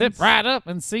Zip right up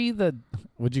and see the.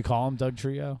 Would you call him Doug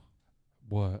Trio?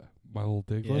 What? My little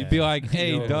Diglett? Yeah. You'd be like,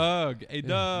 hey, No. Doug. Hey,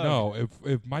 Doug. No,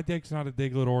 if my dick's not a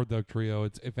Diglett or a Doug Trio,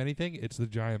 it's if anything, it's the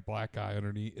giant black guy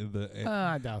underneath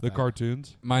I doubt the that.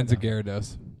 cartoons. Mine's a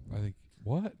Gyarados. I think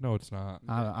what? No, it's not.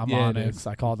 I'm Yeah, it Onyx. is.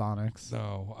 I called Onyx.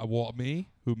 No, well, me?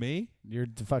 Who me? You're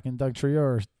the fucking Doug Trio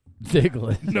or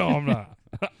Diglett? No, I'm not.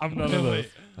 I'm none of those.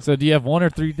 So do you have one or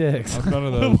three dicks? I'm none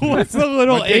of those. What's the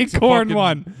little My dick's a acorn fucking-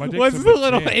 one? my dick's What's a the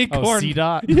little mechanic. acorn? Oh,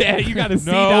 C-Dot? Yeah, you got a C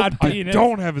No, dot I penis.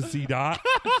 don't have a C dot.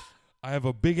 I have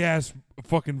a big ass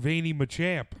fucking veiny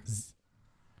Machamp.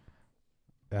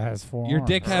 That has four Your arms.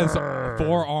 dick has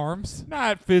 4 arms.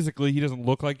 Not physically, he doesn't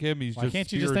look like him. He's Why just.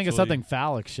 can't you just think of spiritually- something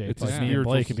phallic shaped It's a like me and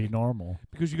spiritual Blake could be normal?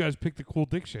 Because you guys picked the cool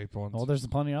dick shaped ones. Well, there's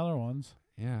plenty of other ones.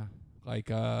 Yeah, like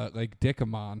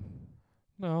Dickamon.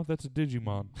 No, that's a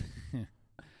Digimon.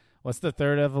 What's the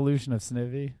third evolution of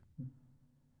Snivy?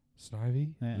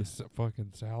 Snivy? Yeah. This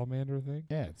fucking salamander thing?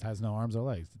 Yeah, it has no arms or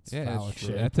legs. It's Yeah, phallic that's true.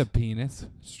 shaped. That's a penis.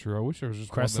 It's true. I wish there was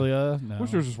just Cresselia? No. I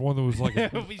wish there was just one that was like We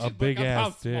a should big look up ass how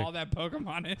dick. small that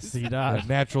Pokemon is. C-Dot.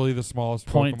 Naturally the smallest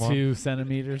Pokemon. 0.2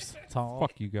 centimeters tall.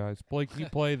 Fuck you guys. Blake, you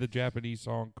play the Japanese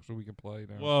song so we can play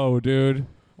now. Whoa, dude!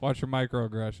 Watch your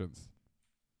microaggressions.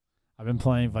 I've been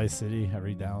playing Vice City. I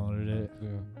re-downloaded it. Yeah.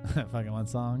 That fucking one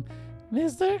song.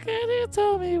 Mr. Can you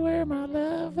tell me where my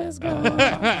love has gone?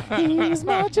 He's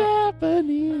my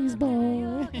Japanese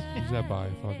boy. Who's that by?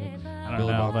 Fucking I don't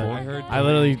Billy know, Bob but Thornton? I heard. I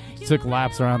literally took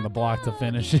laps around the block to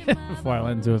finish it before I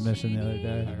went into a mission the other I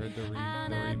day. heard the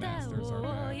remasters are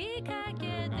bad.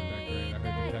 They're not that great. I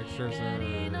heard the textures are.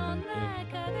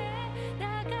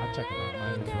 I'll check it out.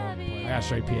 Might as well play. I got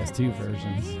straight PS2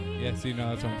 versions. Yeah, see, no,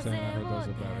 that's what I'm saying. I heard those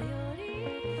are better.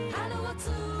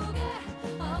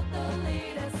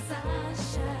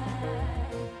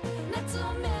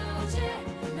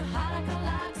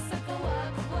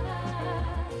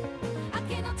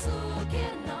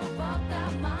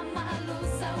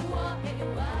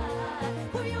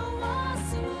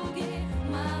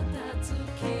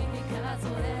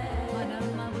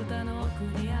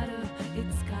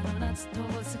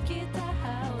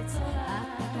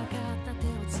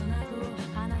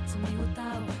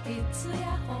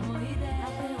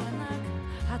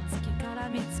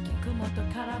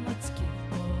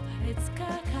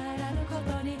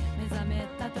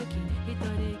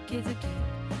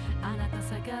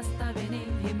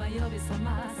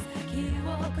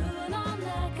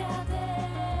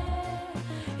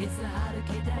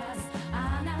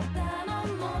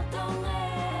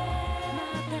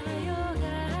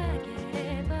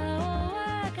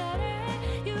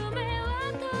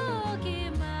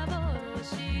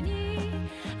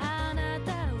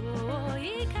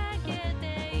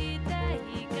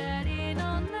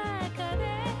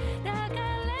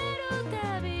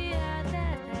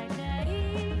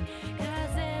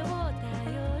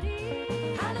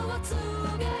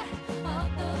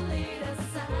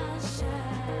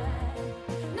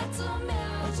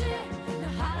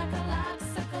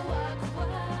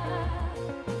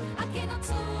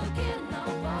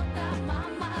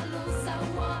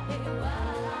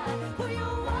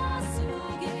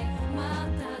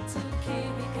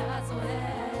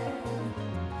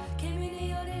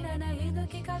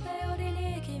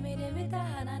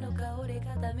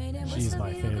 She's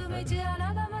my favorite.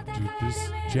 Dude, this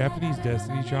Japanese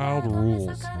Destiny Child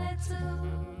rules.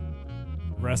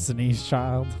 Destiny's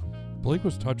Child. Blake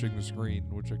was touching the screen,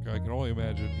 which I can only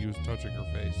imagine he was touching her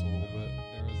face a little bit.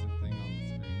 There was a thing on the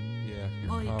screen. Yeah, your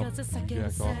cum, jack off the screen.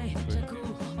 Here's the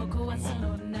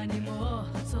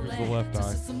left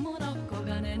eye.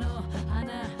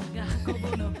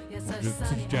 This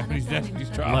is Japanese Destiny's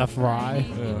Child. Left Rye.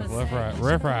 Left right.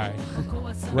 Left right.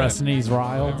 Destiny's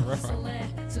Ryle. Why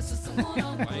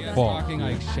are you guys Fuck. talking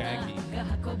like Shaggy?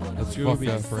 That's Scooby.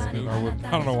 fucked up, Brandon.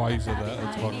 I don't know why you said that.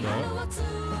 That's fucked up.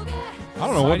 I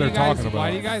don't know Why what do they're you guys, talking about.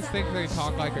 Why do you guys think they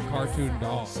talk like a cartoon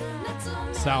doll?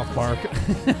 South Park.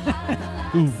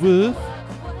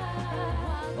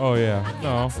 Oh, yeah.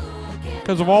 No.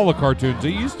 Because of all the cartoons. It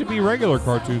used to be regular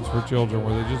cartoons for children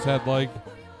where they just had, like,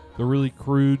 the really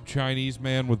crude Chinese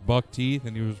man with buck teeth,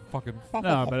 and he was fucking...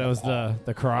 No, but it was the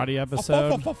karate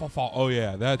episode. Oh,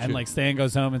 yeah. That And shit. like Stan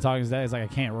goes home and talks to his dad. He's like,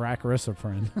 I can't rack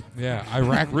Risoprin. Yeah,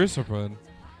 Iraq Risopin.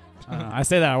 I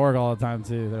say that at work all the time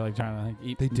too. They're like trying to like,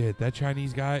 eat. They did. That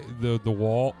Chinese guy, the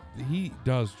wall, he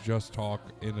does just talk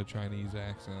in a Chinese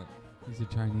accent. He's a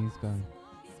Chinese guy.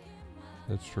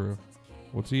 That's true.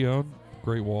 What's he own?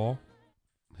 Great Wall?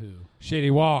 Who?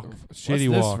 Shitty walk. Shitty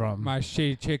What's this Walk. from? My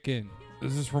shitty chicken.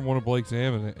 This is from one of Blake's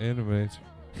animes.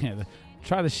 Yeah,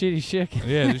 try the shitty chicken.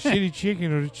 Yeah, the shitty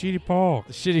chicken or the shitty pork.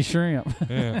 The shitty shrimp.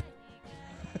 Yeah.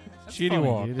 Shitty Funny,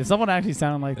 Walk. dude. Did someone actually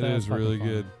sound like It that? is It's fucking really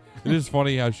funny. good. It is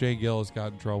funny how Shane Gillis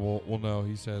got in trouble. Well, no,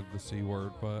 he said the C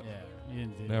word, but Yeah, you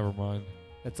didn't do never mind.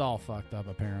 It's all fucked up,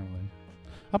 apparently.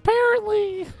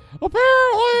 Apparently.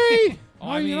 Apparently!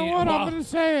 I you know mean, what? well- I'm going to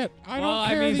say it. I don't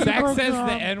care that you Zach broke says your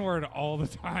the arm. N-word all the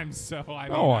time, so I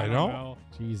mean, No, I don't don't. know.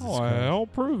 Jesus Oh, I Christ.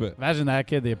 don't prove it. Imagine that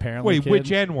kid, the apparently Wait, kid.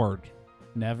 which N-word?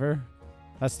 Never?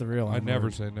 That's the real I N-word.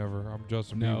 never say never. I'm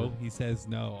Justin No, he says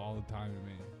no all the time to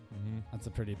me. Bieber. That's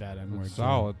a pretty bad N-word. It's too.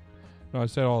 solid. No, I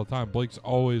say it all the time. Blake's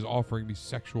always offering me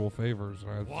sexual favors.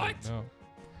 And I say What? no.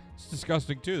 It's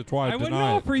disgusting, too. That's why I, I wouldn't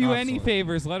deny it offer you any constantly.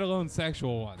 favors, let alone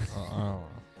sexual ones. I don't know.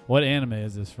 What anime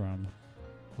is this from?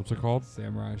 What's it called?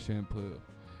 Samurai Shampoo.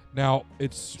 Now,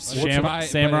 it's... But it's by- but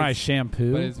Samurai it's-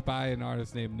 Shampoo? But it's by an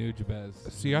artist named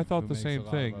Nujabes. See, I thought who the makes same a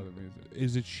lot of thing. other music.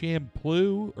 Is it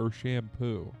shampoo or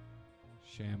shampoo?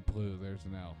 Shampoo, there's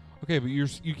an L. Okay, but you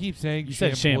keep saying you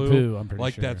said shampoo, I'm pretty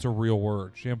like sure. that's a real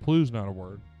word. Shampoo's not a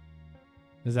word.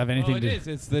 Does that have anything Well, it to is.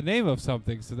 It's the name of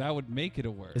something, so that would make it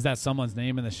a word. Is that someone's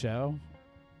name in the show?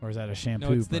 Or is that a shampoo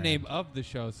No, it's the brand? name of the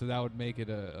show, so that would make it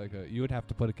a. You would have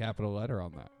to put a capital letter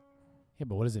on that. Yeah,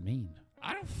 but what does it mean?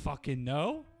 I don't fucking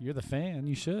know. You're the fan.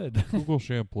 You should. Google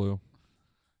shampoo. What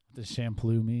does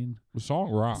shampoo mean? The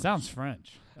song rocks. Sounds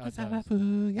French. Dude,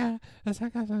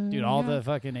 Dude, all the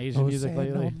fucking Asian Oh, music say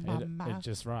lately, no, it mama.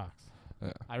 just rocks.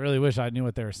 Yeah. I really wish I knew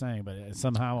what they were saying, but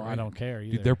somehow I Right. don't care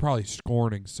either. Dude, they're probably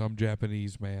scorning some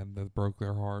Japanese man that broke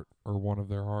their heart or one of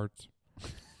their hearts.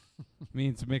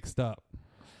 Means mixed up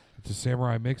It's a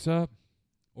samurai mix-up.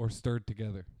 or stirred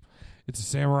together. It's a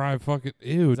samurai fucking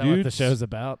ew, Is that dude. what the show's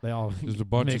about? They all There's a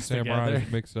bunch of mixed samurais together.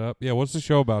 mixed up. Yeah, what's the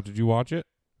show about? Did you watch it?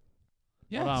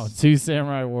 Yes. Wow, two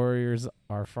samurai warriors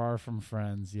are far from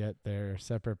friends, yet their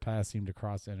separate paths seem to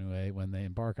cross anyway when they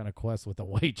embark on a quest with a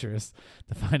waitress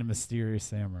to find a mysterious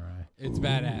samurai. It's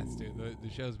badass, dude. The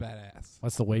show's badass.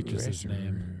 What's the waitress's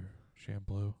name?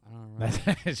 Shampoo. I don't remember.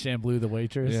 That's Shamblu the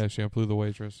waitress? Yeah, Shampoo the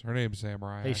waitress. Her name's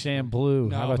Samurai. Hey, actually. Shamblu,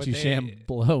 No, how about but you they-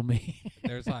 shamblow me?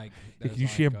 There's like. Hey, There's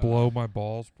can you like, blow my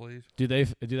balls, please? do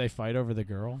they fight over the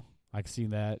girl? I can see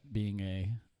that being a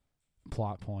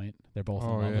plot point. They're both in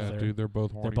Oh love yeah, with her. dude, they're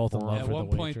both horny. both in for love her. At for one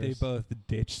the point, they waitress. both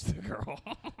ditched the girl.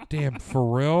 Damn,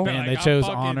 for real? Man, Like, they I'm chose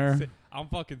fucking honor. I'm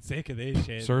fucking sick of this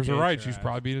shit. Serves her Ditch right. her She's ass.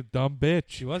 probably being a dumb bitch.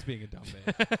 She was being a dumb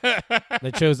bitch.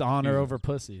 They chose honor Jesus. over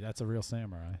pussy. That's a real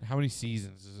samurai. How many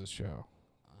seasons is this show?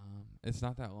 It's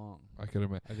not that long. I could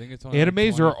imagine. I think it's only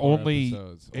Animes are 24 only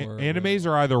episodes, or animes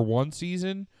are either one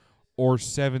season or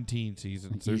 17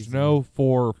 seasons. There's Easy. no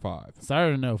 4 or 5.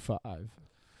 Started in 05.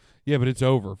 Yeah, but it's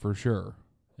over for sure.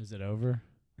 Is it over?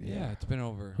 Yeah, it's been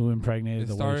over. Who impregnated It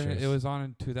the started. waitress? It was on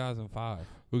in 2005.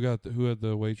 Who had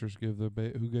the waitress give the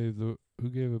who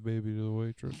gave a baby to the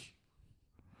waitress?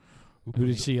 Who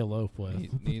did she elope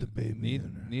with?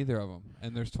 Neither of them.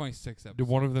 And there's 26 episodes. Did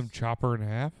one of them chop her in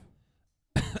half?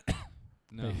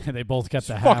 No. They both kept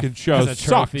This the fucking half show as a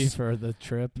trophy sucks. for the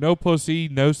trip. No pussy,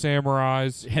 no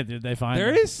samurais. Yeah, did they find There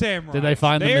them? is samurai. Did they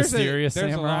find the There's mysterious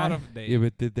there's samurai? a lot of. Yeah,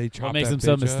 but did they chop What makes that them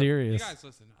so bitch up? You mysterious? guys,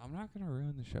 listen. I'm not gonna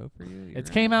ruin the show for you. It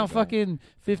came out fucking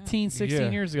 15, 16 Yeah.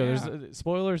 years ago. Yeah. There's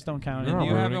spoilers don't count. You're And not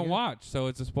you ruining haven't it. watched, so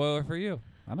it's a spoiler for you.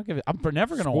 I don't give it. I'm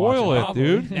never gonna Spoil watch it, it. Probably.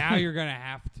 dude. Now you're gonna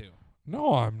have to.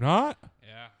 No, I'm not.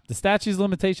 Yeah. The statues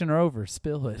limitation are over.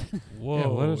 Spill it.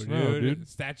 Whoa, let us know, dude.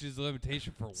 Statutes of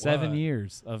limitation for what? 7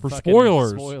 years of For fucking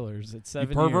spoilers. Spoilers. It's You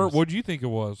 7 pervert. years. What'd you think it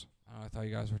was? Oh, I thought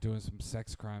you guys were doing some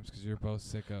sex crimes because you're both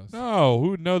sickos. No, who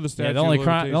would know the statute? Yeah,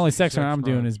 the only sex I'm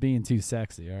doing is being too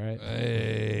sexy. All right.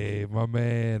 Hey, my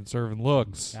man, serving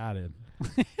looks. Got it.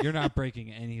 You're not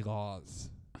breaking any laws.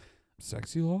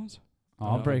 Sexy laws? Oh,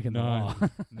 I'm No, breaking the none. law.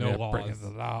 No Yeah, laws. breaking the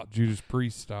law, Judas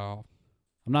Priest style.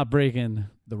 I'm not breaking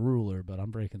the ruler, but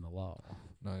I'm breaking the law.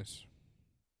 Nice.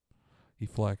 He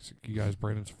flex. You guys,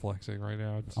 Brandon's flexing right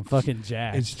now. It's, I'm fucking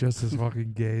jacked. it's just as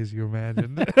fucking gay as you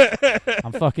imagined.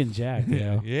 I'm fucking jacked,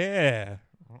 yo. Yeah.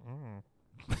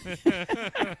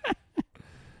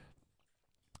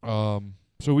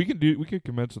 So we could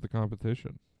commence with the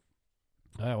competition.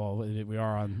 Yeah, well, we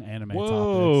are on anime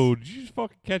Whoa! topics. Did you just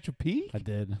fucking catch a peek? I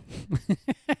did. Did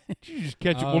you just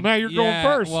catch it? Well, now you're going yeah,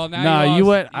 first. Well, now No, you, you lost,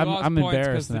 went- you I'm- lost I'm points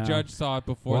embarrassed the now. judge saw it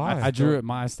before. Why? the I drew start. it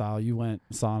my style. You went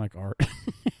Sonic art.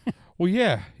 Well,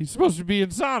 yeah, he's supposed to be in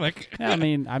Sonic. Yeah, I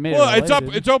mean, I made Well, it it's up.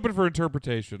 related. It's open for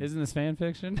interpretation. Isn't this fan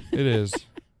fiction? It is.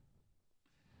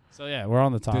 So yeah, we're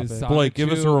on the topic. Does Blake,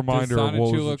 give us a Sonichu- reminder does of what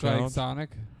was Sonichu the look like challenge? Sonic?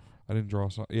 I didn't draw.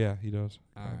 Yeah, he does.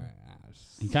 All right.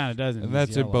 He kind of doesn't. And He's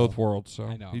that's in yellow. both worlds. So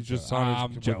I know, he's I'm just joking. Sonic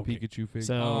I'm with joking. Pikachu figures.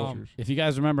 So if you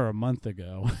guys remember a month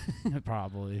ago,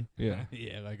 probably yeah.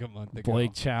 Yeah, like a month ago.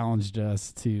 Blake challenged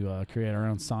us to create our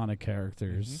own Sonic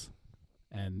characters,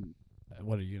 and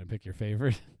What are you gonna pick your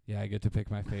favorite? Yeah, I get to pick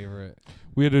my favorite.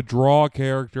 We had to draw a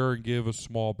character and give a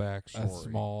small backstory.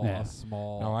 A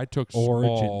small No, I took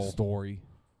origin small story.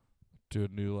 to a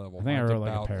new level. I think I Mine's wrote like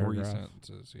a about 3 paragraph.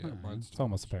 sentences. Yeah, mine's It's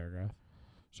almost a paragraph.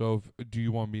 So, do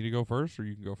you want me to go first, or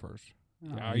you can go first?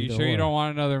 Are you sure you don't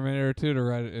want another minute or two to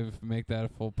write it, make that a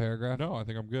full paragraph? No, I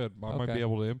think I'm good. I might Okay. be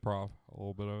able to improv a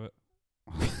little bit of it.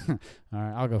 All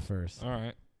right, I'll go first. All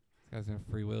right. This guy's gonna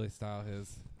Free Willy style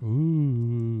his.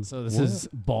 Ooh. So this is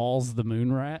Balls the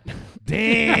Moon Rat.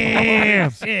 Damn.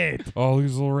 Shit. Oh,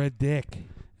 he's a little red dick.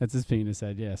 That's his penis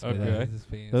head. Yes. Okay.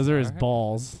 Those are his Alright.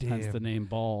 balls. Damn. Hence the name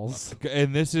Balls. Okay,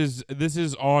 and this is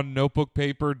on notebook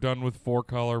paper done with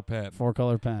 4-color pen.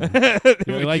 4-color pen. It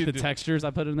You like the textures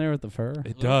I put in there with the fur?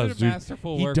 It Little does, bit of dude.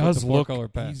 masterful He work does with the look. 4-color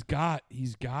pen.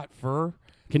 He's got fur.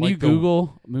 Can like you the-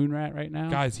 Google Moon Rat right now?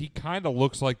 Guys, he kind of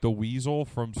looks like the Weasel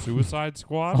from Suicide A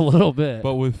Squad, little bit.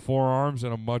 but with 4 arms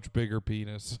and a much bigger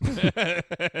penis.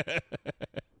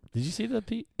 Did you see the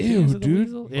Ew, penis of the dude.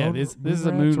 weasel? Yeah, this Moon is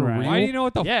a rats moon are rat. real? Why do you know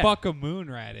what the Yeah. fuck a moon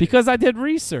rat is? Because I did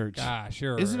research. Ah,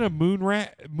 sure. Isn't a moon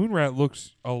rat? Moon rat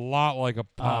looks a lot like a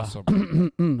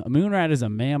possum. A moon rat is a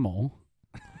mammal.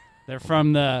 They're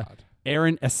from the God.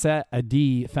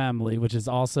 Arachnid family, which is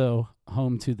also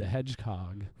home to the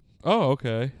hedgehog. Oh,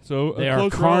 okay. So They a are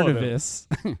close relative. carnivorous.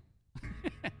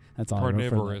 That's all I wrote for them.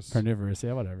 Carnivorous. Carnivorous,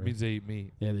 yeah, whatever. Means they eat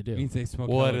meat. Yeah, they do. means they smoke.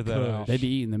 We'll hella edit that kush. out. They be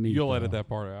eating the meat. You'll though. edit that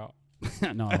part out.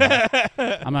 No,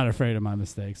 I'm not afraid of my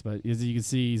mistakes. But as you can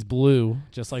see, he's blue,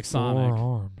 just like Sonic. 4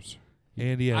 arms.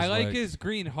 And he has I like legs. his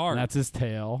green heart. And that's his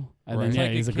tail. And Right. then, It's yeah,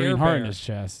 like a he's a Care green heart in Bear. his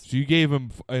chest. So you gave him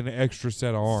an extra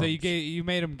set of arms. So you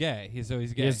made him gay. So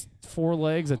he's He gay. has 4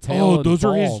 legs, a tail, Oh, and those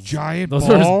are his balls. giant Those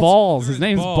balls? are his balls. Those His are his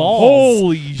name's balls. Balls.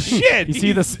 Holy shit. You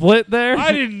see the split there?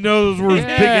 I didn't know those were his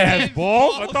Yeah. big ass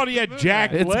balls. I thought he had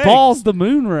jacked It's legs. Balls the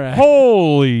Moon Rat.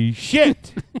 Holy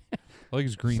shit. I like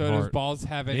his green so heart. does balls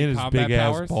have any and his combat big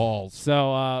powers? ass balls.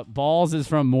 So Balls is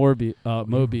from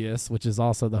Mobius, which is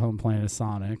also the home planet of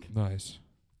Sonic. Nice.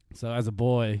 So as a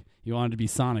boy, he wanted to be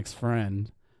Sonic's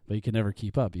friend, but he could never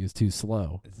keep up. He was too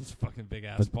slow. This is fucking big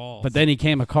ass balls. But then he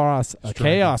came across a Strangle.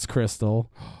 Chaos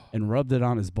Crystal and rubbed it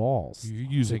on his balls. You're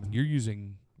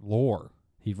using lore.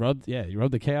 He rubbed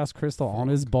the Chaos Crystal on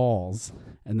his balls,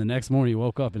 and the next morning he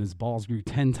woke up and his balls grew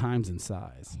 10 times in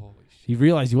size. Holy shit. He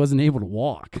realized he wasn't able to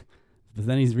walk, but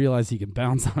then he realized he could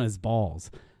bounce on his balls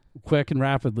quick and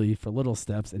rapidly for little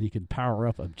steps, and he could power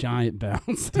up a giant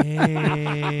bounce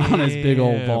Damn. on his big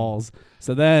old balls.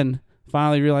 So then,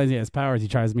 finally realizing he has powers, he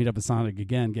tries to meet up with Sonic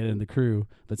again, get in the crew,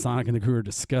 but Sonic and the crew are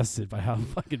disgusted by how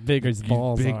fucking big his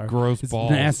balls big, are. gross It's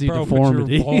balls. nasty Bro,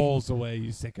 deformity. put your balls away,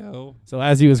 you sicko. So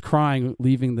as he was crying,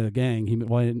 leaving the gang, he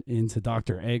went into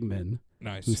Dr. Eggman,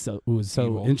 Nice. who was so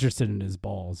Evil. interested in his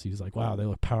balls. He was like, wow, they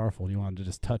look powerful. And he wanted to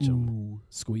just touch them, Ooh.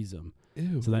 squeeze them.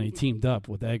 Ew. So then he teamed up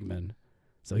with Eggman.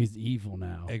 So he's evil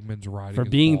now. Eggman's riding For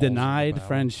his being balls in the denied battle.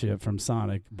 friendship from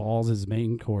Sonic, Balls'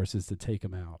 main course is to take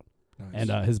him out. Nice.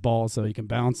 And his balls, so he can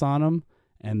bounce on them,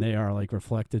 and they are like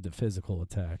reflected to physical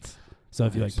attacks. So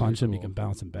if you like Nice. punch him, he Cool. can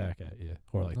bounce him back at you,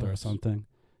 or like throw Nice. something.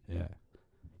 Yeah,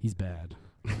 he's bad.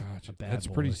 Gotcha. bad That's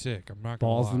boy. pretty sick. I'm not gonna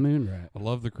Balls lie. the Moon Rat. I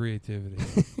love the creativity.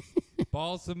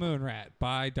 Balls the Moon Rat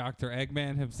by Dr.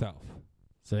 Eggman himself.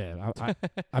 So yeah,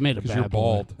 I made a Because bad you're boy.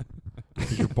 bald.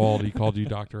 Because you're bald. He called you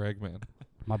Dr. Eggman.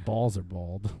 My balls are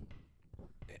bald,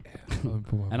 And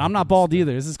and I'm not bald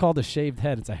either. This is called a shaved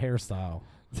head. It's a hairstyle.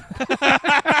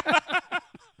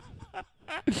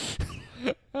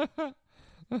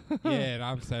 Yeah, and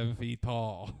I'm 7 feet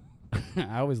tall.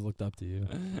 I always looked up to you.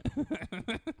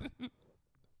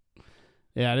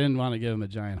 Yeah, I didn't want to give him a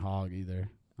giant hog either.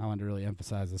 I wanted to really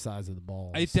emphasize the size of the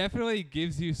balls. It definitely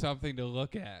gives you something to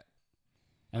look at.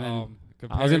 And then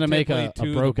I was going gonna make a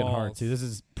to broken heart too. This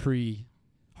is pre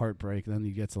heartbreak. Then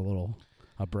he gets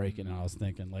a break, and I was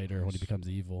thinking later when he becomes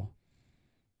evil.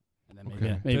 And then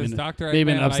Okay. maybe Does Dr.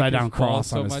 maybe Eggman an upside like down his balls cross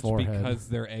so on his much forehead. because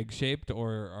they're egg shaped,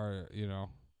 or are you know?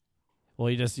 well,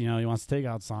 he just he wants to take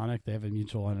out Sonic. They have a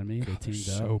mutual enemy. They They're teamed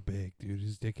up. so big, dude.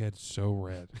 His dickhead's so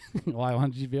red. Why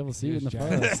wanted you to be able to see it in the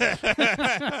Yes,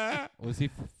 photos? Was he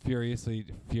furiously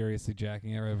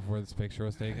jacking it right before this picture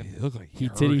was taken? It looked like He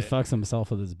heard titty it. fucks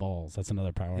himself with his balls. That's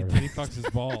another power. He of titty fucks his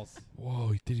balls.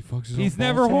 Whoa, he fucks his He's own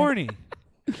never balls? horny.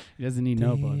 He doesn't need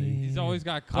nobody. He's always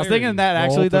got I was clarity. thinking that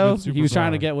actually though. Ultimate He was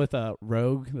trying to superpower. get with a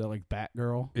Rogue, the like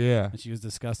Batgirl, Yeah. and she was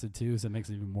disgusted too, so it makes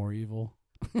it even more evil.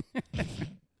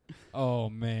 Oh I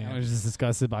man. was just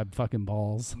disgusted by fucking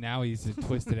balls. Now he's a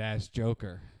twisted ass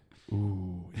Joker.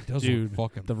 Ooh, he does Dude,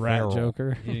 look fucking The Rat feral.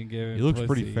 Joker. He didn't give him He looks pussy.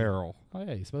 pretty feral. Oh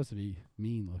yeah, he's supposed to be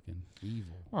mean looking,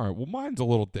 evil. All right, well, mine's a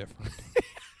little different.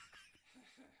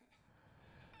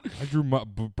 I drew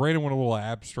Brandon went a little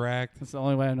abstract. That's the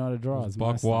only way I know how to draw. Is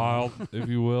my Buck style. wild, if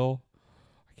you will.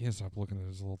 I can't stop looking at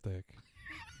his little dick.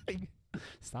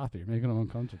 Stop it! You're making him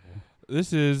uncomfortable.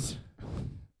 This is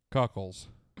Cuckles,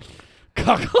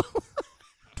 Cuckle.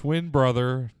 twin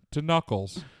brother to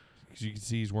Knuckles. As you can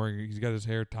see, he's got his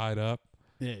hair tied up.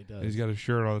 Yeah, he does. And he's got a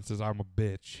shirt on that says "I'm a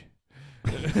bitch."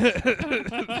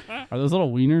 Are those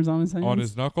little wieners on his hands? On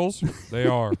his knuckles, they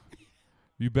are.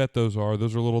 You bet those are.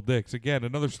 Those are little dicks. Again,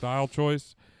 another style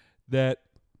choice that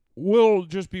will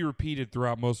just be repeated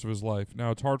throughout most of his life. Now,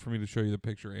 it's hard for me to show you the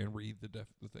picture and read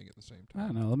the thing at the same I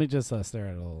time. don't know. Let me just stare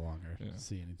at it a little longer. Yeah.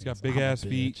 See anything. He's got I'm big a ass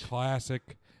feet, bitch.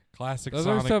 classic Those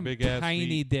Sonic are some big ass tiny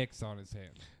feet. dicks on his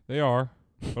hand. They are,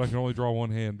 but I can only draw one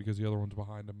hand because the other one's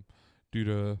behind him due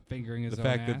to Fingering his the own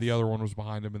fact that the ass. other one was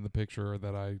behind him in the picture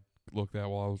that I looked at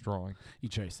while I was drawing. You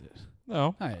trace it.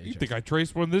 No, Oh, yeah, you trace think it. I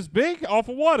traced one this big off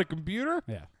of what? A computer?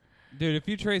 Yeah. Dude, if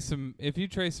you trace some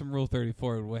Rule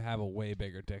 34, it would have a way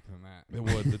bigger dick than that. It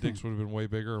would. The dicks would have been way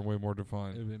bigger and way more It would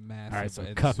defined. have been massive. All right, so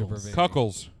and Cuckles. super veiny.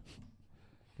 Cuckles,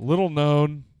 little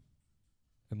known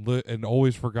and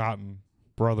always forgotten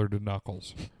brother to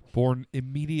Knuckles, born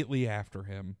immediately after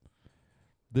him.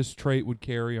 This trait would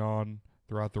carry on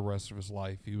throughout the rest of his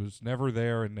life. He was never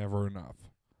there and never enough.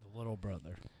 The little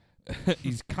brother.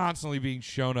 He's constantly being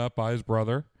shown up by his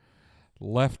brother,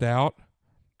 left out,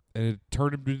 and it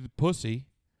turned him into the pussy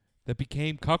that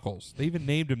became Cuckles. They even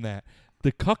named him that.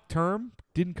 The cuck term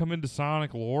didn't come into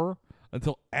Sonic lore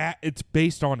until it's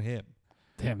based on him.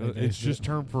 Damn, It's just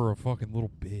termed for a fucking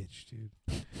little bitch, dude.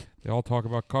 They all talk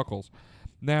about Cuckles.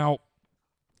 Now,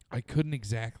 I couldn't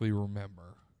exactly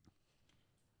remember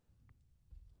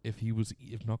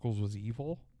if Knuckles was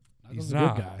evil. Knuckles He's is a good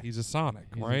not. guy. He's a Sonic,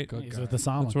 He's a right? good He's guy. with the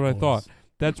Sonic That's what I boys. thought.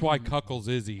 That's why Cuckles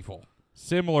is evil.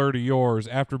 Similar to yours,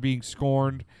 after being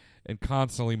scorned and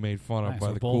constantly made fun of Nice, by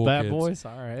so the both cool bad kids. boys.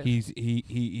 All right.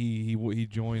 He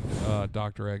joined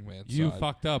Dr. Eggman's You side.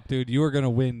 fucked up, dude. You were going to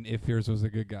win if yours was a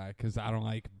good guy because I don't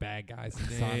like bad guys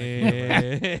in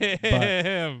Sonic.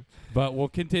 Damn. But we'll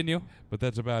continue. But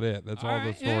that's about it. That's all the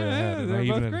right, story I had. And They're I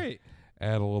both even great.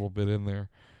 add a little bit in there.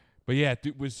 But yeah,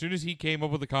 dude, as soon as he came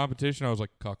up with the competition, I was like,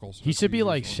 Cuckles. He That's should the be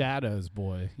like easiest one. Shadow's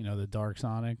boy. You know, the Dark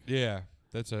Sonic. Yeah,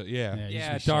 that's a yeah. he should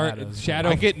Yeah, be Dark Shadow's boy. Shadow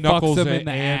I get fucks Knuckles him and, in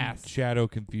the and ass. Shadow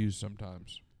confused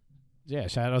sometimes. Yeah,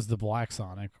 Shadow's the black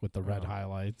Sonic with the red Oh.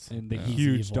 highlights. And the Yeah. He's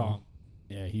huge evil. dong.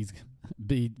 Yeah, he's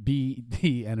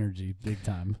BD energy big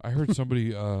time. I heard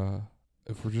somebody,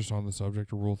 if we're just on the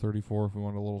subject of Rule 34, if we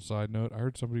want a little side note, I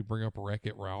heard somebody bring up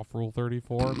Wreck-It Ralph Rule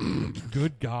 34.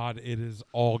 Good God, it is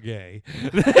all gay.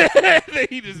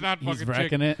 He does not He's fucking chick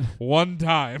wrecking it. one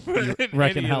time. in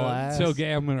Wrecking any hell of them. ass. So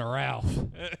gay, I'm going to Ralph.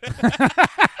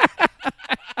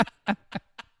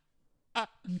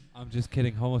 I'm just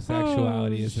kidding.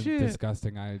 Homosexuality Oh, isn't shit.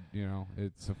 disgusting.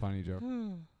 It's a funny joke.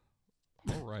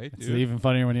 All right, It's dude. even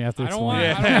funnier when you have to I don't explain want-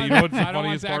 it. I don't Yeah, want- you know what's the I don't want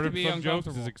funniest Zach part to of be some jokes is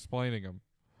uncomfortable. explaining them.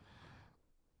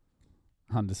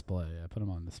 On display. Yeah, put him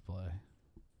on display.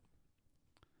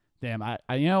 Damn, I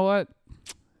you know what?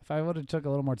 If I would have took a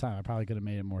little more time, I probably could have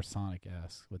made it more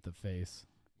Sonic-esque with the face,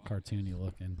 cartoony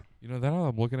looking. You know, now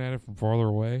I'm looking at it from farther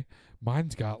away.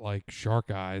 Mine's got like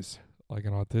shark eyes, like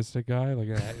an autistic guy. Like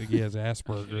he has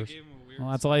Asperger's. Well,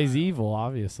 that's why he's evil,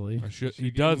 obviously. I should. should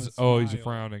He give him does. a Oh, he's smile.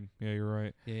 frowning. Yeah, you're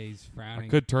right. Yeah, he's I frowning.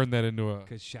 could turn that into a.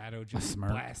 Because Shadow just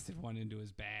smirk. blasted one into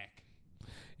his back.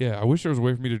 Yeah, I wish there was a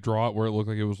way for me to draw it where it looked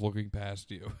like it was looking past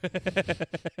you.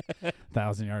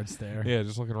 1,000-yard stare. Yeah,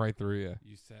 just looking right through you.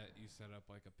 You set up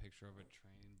like a picture of a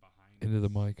train behind Into the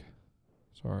us. mic.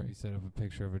 Sorry. You set up a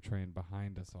picture of a train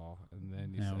behind us all, and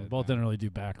then you Yeah, said we both that. didn't really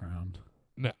do background.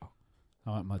 No.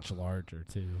 I went much larger,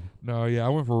 too. No, yeah, I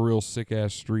went for real sick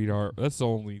ass street art. That's the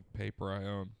only paper I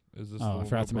own. Is this? Oh, I little forgot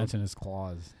to notebook. mention his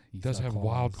claws. He does have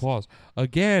wild claws.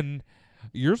 Again,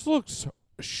 yours looks.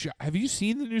 Have you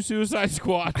seen the new Suicide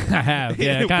Squad? I have.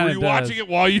 Yeah, it Were kinda you does. watching it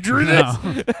while you drew this?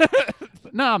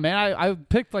 No, man, I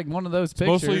picked like one of those It's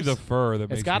pictures. mostly the fur that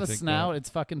makes It's got me a think snout. that. It's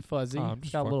fucking fuzzy. Oh, I'm It's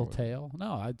just got a fucking little with it. tail.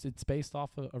 No, it's based off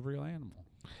a real animal.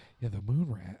 Yeah, the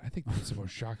moon rat. I think that's the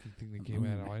most shocking thing that came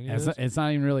out of any of It's, this. it's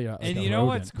not even really a. And like you a know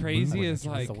what's rodent. The crazy moon is,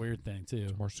 rat, like, that's a weird thing too.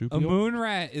 It's A marsupial. moon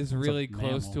rat is It's a really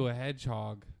close mammal. to a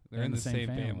hedgehog. They're in the same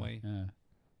family. Yeah.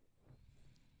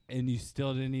 And you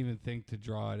still didn't even think to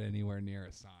draw it anywhere near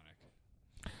a Sonic.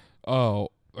 Oh,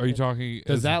 are you talking?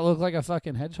 Does as- that look like a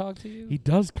fucking hedgehog to you? He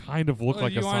does kind of look Well,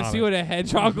 like you a want to Sonic. see what a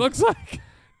hedgehog looks like?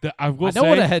 I will I know say,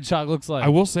 what a hedgehog looks like. I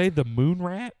will say the moon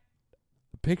rat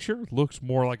picture looks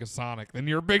more like a Sonic than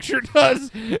your picture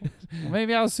does. Well,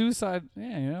 maybe I was suicide.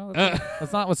 Yeah, you know,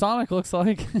 that's not what Sonic looks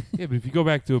like. Yeah, but if you go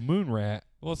back to a moon rat,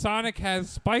 Well, Sonic has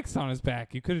spikes on his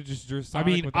back. You could have just drew I Sonic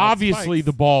mean, without obviously spikes.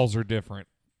 the balls are different.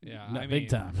 Yeah, No, I big mean-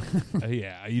 time.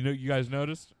 Yeah, you guys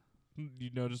noticed? You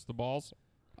noticed the balls?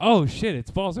 Oh shit,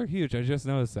 its balls are huge. I just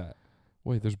noticed that.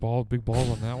 Wait, there's big balls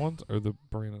on that one, or the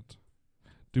Brandons?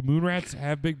 Do moon rats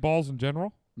have big balls in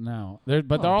general? No, they're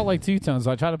all like two-tones.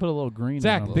 So I try to put a little green.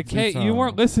 Zach, in the you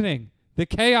weren't listening. The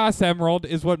Chaos Emerald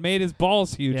is what made his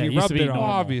balls huge. Yeah, He it used to rubbed be it on.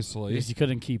 normal. Obviously. because you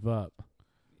couldn't keep up.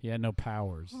 He had no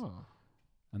powers, Huh.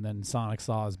 and then Sonic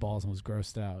saw his balls and was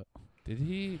grossed out. Did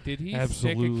he stick a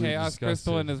Absolutely Chaos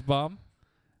crystal in disgusted. his bum?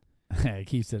 He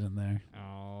keeps it in there.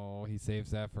 Oh, he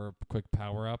saves that for a quick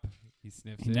power up. He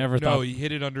sniffs He it. never No, thought. he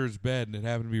hid it under his bed, and it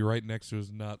happened to be right next to his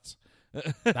nuts.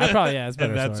 That probably that's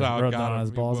better. And that's story. how it Rubbed got on him. his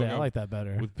He balls. woke Yeah, I up like that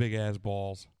better. with big ass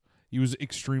balls. He was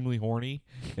extremely horny,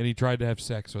 and he tried to have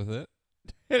sex with it,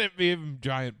 and it gave him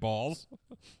giant balls.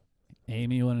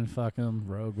 Amy wouldn't fuck him.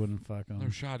 Rogue wouldn't fuck him. No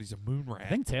shot, he's a moon rat. I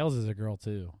think Tails is a girl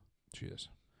too. She is.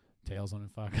 Tails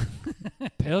wouldn't fuck him.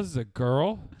 Tails is a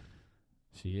girl?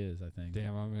 She is, I think.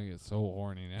 Damn, I'm going to get so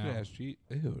horny now. Good ass cheat.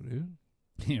 Ew, dude.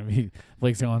 You know,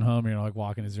 Blake's going home. You know, like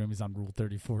walking his room. He's on Rule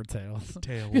 34. Tails.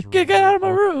 Tails. Get out of my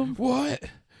room. What?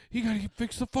 You gotta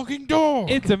fix the fucking door.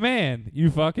 It's a man, you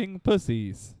fucking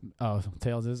pussies. Oh,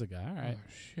 Tails is a guy. All right.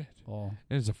 Oh, shit. Well,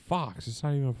 And it's a fox. It's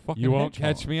not even a fucking You won't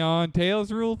hedgehog. catch me on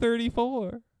Tails Rule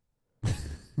 34. Yeah,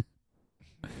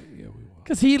 we won't.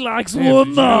 because he likes Damn, did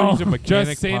you know he's a women. mechanic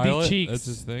Just Sandy pilot? Cheeks. That's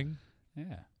his thing.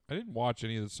 Yeah. I didn't watch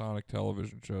any of the Sonic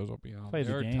television shows, I'll be honest. Played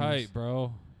the They're games. tight,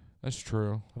 bro. That's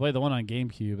true. I played the one on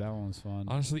GameCube. That one was fun.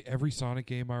 Honestly, every Sonic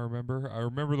game I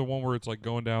remember the one where it's like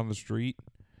going down the street,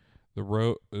 the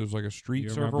road. It was like a street You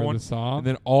server remember one, the song? and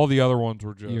then all the other ones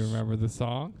were just You remember the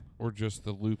song?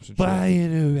 the loops and shit.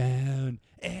 Flying around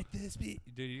at the speed.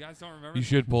 Dude, you guys don't remember? You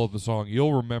should pull up the song.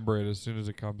 You'll remember it as soon as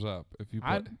it comes up. If you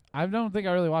play. I don't think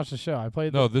I really watched the show. I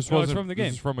played. No, this No, it's wasn't from the This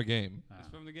game. is from a game. It's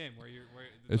from the game where you're. Where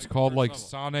It's like the called first like level.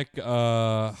 Sonic.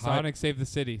 Sonic Save the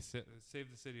City. Save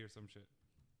the City or some shit.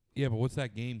 Yeah, but what's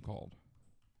that game called?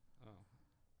 Oh.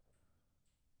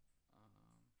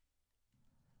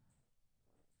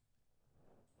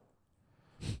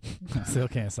 I still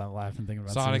can't stop laughing thinking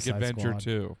about Sonic Suicide Adventure Squad.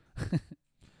 2.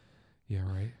 Yeah,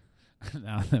 right.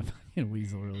 Now the fucking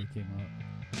weasel really came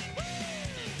up.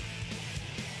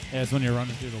 Yeah, it's when you're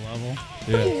running through the level.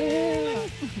 Yeah.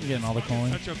 You're getting all the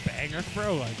coins. Such a banger,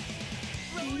 bro. Like,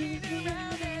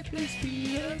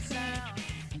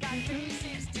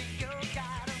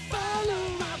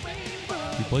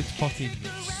 Dude, Blake's fucking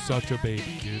such a baby,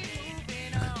 dude.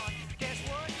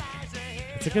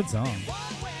 It's a good song.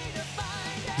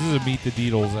 This is a Meet the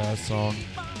Deedles ass song.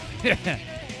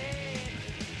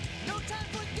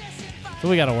 So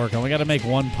we got to work on. We got to make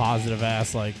one positive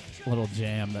ass like little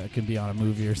jam that can be on a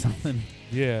movie or something.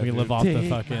 Yeah, We can live off the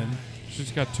fucking. It's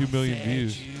just got 2 million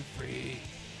views.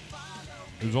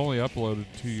 It was only uploaded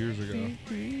 2 years ago.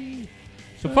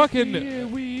 So fucking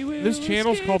this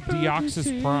channel's called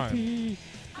Deoxys Prime.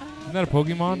 Isn't that a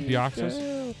Pokemon?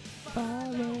 Deoxys?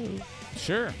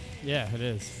 Sure. Yeah, it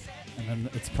is. And then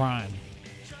it's Prime.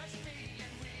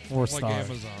 4 Like stars.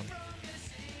 Amazon.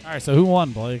 All right. So who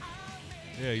won, Blake?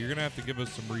 Yeah, you're gonna have to give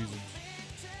us some reasons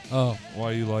oh,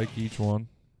 why you like each one.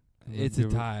 it's a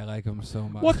tie. I like him so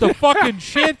much. What the fucking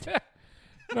shit?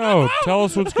 No, tell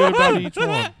us what's good about each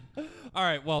one. All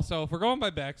right, well, so if we're going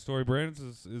by backstory,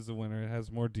 Brandon's is the winner. It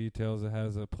has more details. It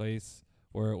has a place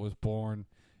where it was born.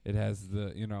 It has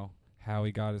the, how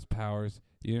he got his powers.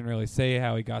 You didn't really say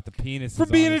how he got the penises For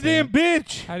being on a his damn hand.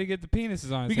 bitch. How did he get the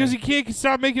penises on his Because he hand? can't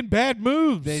stop making bad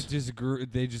moves. They just grew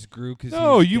because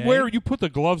No, you put the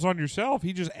gloves on yourself.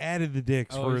 He just added the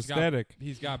dicks for he's aesthetic.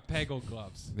 He's got peggle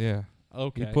gloves. Yeah.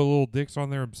 Okay. He put little dicks on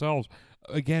there themselves.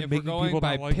 Again, if we're making going people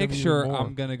by not like him picture, even more.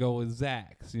 I'm gonna go with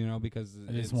Zach's. Because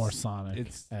It's more Sonic.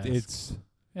 It's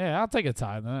Yeah, I'll take a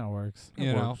tie. Then that works. It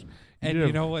you know. works. And did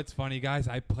you know what's funny, guys?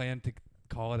 I planned to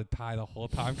call it a tie the whole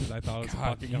time because I thought it was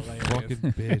God, fucking you hilarious. fucking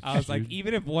bitch. I was like, dude.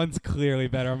 even if one's clearly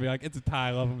better, I'll be like, it's a tie.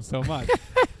 I love him so much.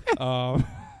 All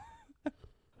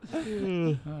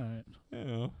right.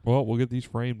 Well, we'll get these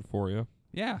framed for you.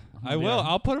 Yeah, I Yeah. will.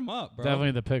 I'll put them up, bro.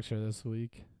 Definitely the picture this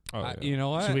week. Oh, yeah. You know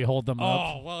what? Should we hold them up?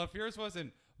 Oh, well, if yours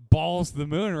wasn't Balls the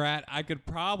Moon Rat, I could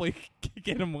probably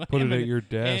get them Put it at laminated. your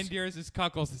desk. And yours is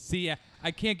Cuckles. See,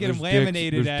 I can't get There's them dicks-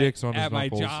 laminated there's dicks on his at my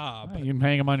knuckles. job. Oh, you can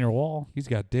hang them on your wall. He's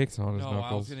got dicks on his No, I was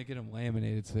knuckles. going to get them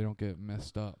laminated so they don't get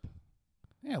messed up.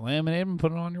 Yeah, laminate them and put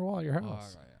them on your wall at your Oh,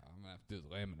 house. all right. I'm going to have to do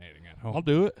the laminating at home. I'll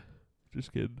do it.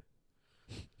 Just kidding.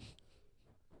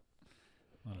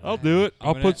 Whatever. I'll do it. I'm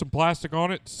I'll gonna- put some plastic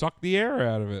on it, suck the air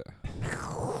out of it.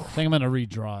 I think I'm gonna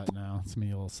redraw it now. It's me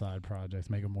a little side project,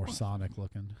 make it more Sonic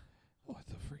looking. What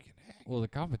the freaking heck? Well, the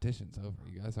competition's over.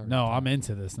 You guys are. No, I'm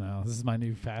into this now. This is my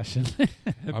new fashion.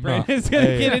 I'm Brandon's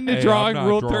gonna get into I'm drawing not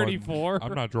Rule drawing- 34.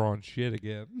 I'm not drawing shit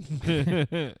again.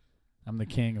 I'm the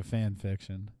king of fan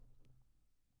fiction.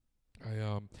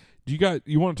 Do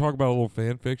you want to talk about a little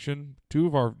fan fiction? Two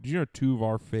of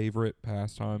our favorite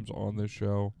pastimes on this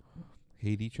show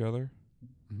hate each other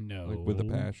No. like with a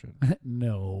passion.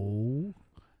 No.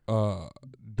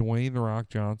 Dwayne The Rock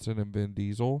Johnson and Vin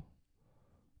Diesel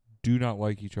do not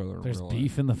like each other. There's in real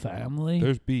beef life. in the family.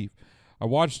 There's beef. I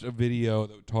watched a video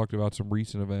that talked about some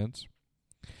recent events.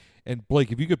 And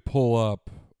Blake, if you could pull up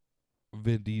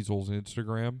Vin Diesel's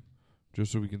Instagram,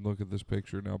 just so we can look at this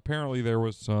picture. Now, apparently there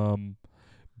was some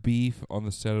beef on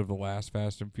the set of the last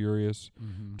Fast and Furious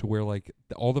Mhm. to where like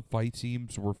all the fight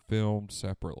scenes were filmed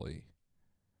separately.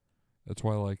 That's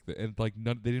why they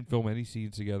didn't film any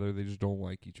scenes together. They just don't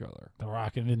like each other. The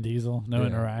Rock and Vin Diesel. No Yeah.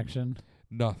 interaction.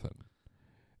 Nothing.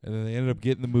 And then they ended up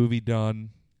getting the movie done.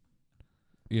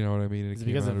 You know what I mean? And Is it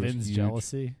came because out, of it was Vin's huge.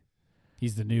 jealousy?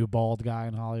 He's the new bald guy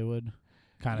in Hollywood.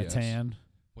 Kind of Yes. tan.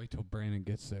 Wait till Brandon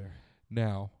gets there.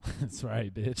 Now, That's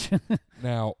right, bitch.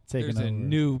 Taking There's a over.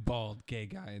 new bald gay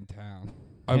guy in town.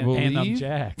 I and I'm believe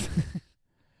jacked.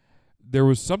 there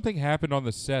was something happened on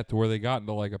the set to where they got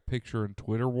into like a picture and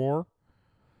Twitter war,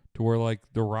 to where like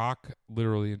The Rock,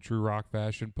 literally in true Rock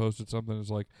fashion, posted something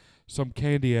that's like, some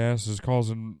candy ass is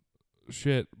causing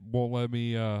shit, won't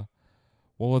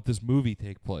let this movie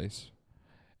take place.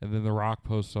 And then The Rock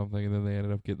posts something, and then they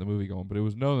ended up getting the movie going. But it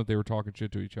was known that they were talking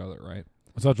shit to each other, right?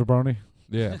 What's up, jabroni?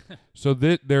 Yeah. So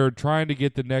they're trying to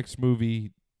get the next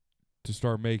movie to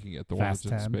start making it. The Fast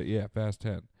one that's 10. in Fast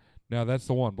 10. Now that's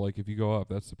the one, Blake. If you go up,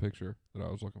 that's the picture that I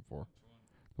was looking for.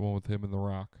 The one with him and The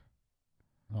Rock.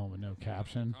 Oh, with no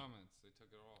caption. Comments, they took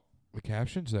it off. The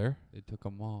caption's there. They took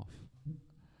them off.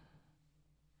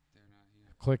 They're not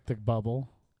here. Click the bubble.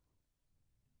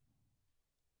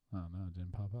 Oh, no, it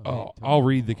didn't pop up. Oh, I'll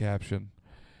read the caption.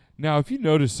 Now, if you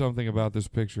notice something about this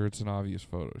picture, it's an obvious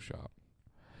Photoshop.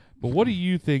 But what do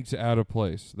you think's out of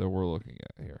place that we're looking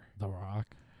at here? The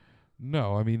Rock.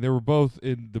 No, I mean they were both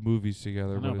in the movies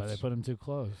together, No, but but they it's, put him too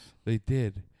close. they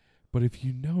did. But if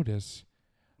you notice,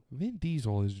 Vin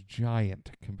Diesel is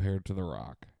giant compared to The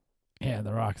Rock. Yeah,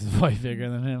 The Rock is way bigger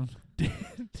than him.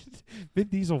 Vin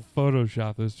Diesel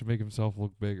photoshopped this to make himself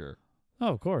look bigger. Oh,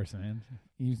 of course, man.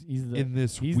 He's the In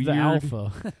this he's weird the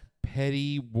alpha.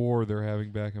 petty war they're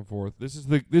having back and forth. This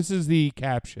is the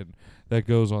caption that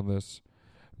goes on this.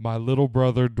 My little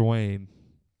brother Dwayne.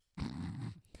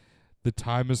 The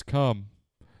time has come.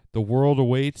 The world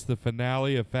awaits the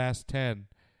finale of Fast 10.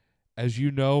 As you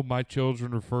know, my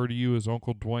children refer to you as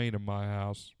Uncle Dwayne in my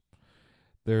house.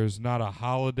 There's not a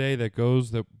holiday that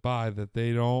goes by that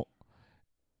they don't.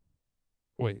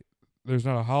 Wait. There's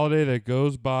not a holiday that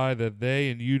goes by that they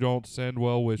and you don't send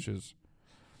well wishes.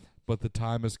 But the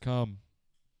time has come.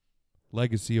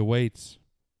 Legacy awaits.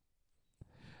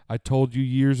 I told you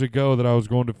years ago that I was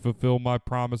going to fulfill my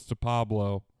promise to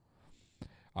Pablo.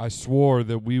 I swore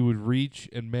that we would reach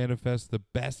and manifest the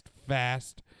best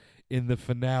fast in the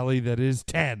finale that is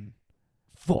 10.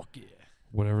 Fuck yeah.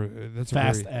 Whatever. That's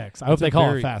Fast a very, X. I hope they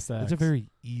call it Fast X. That's a very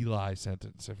Eli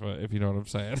sentence, if you know what I'm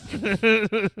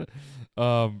saying.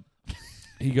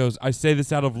 He goes, I say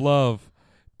this out of love,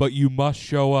 but you must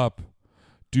show up.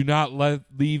 Do not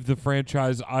leave the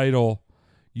franchise idle.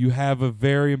 You have a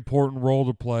very important role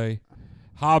to play.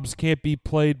 Hobbs can't be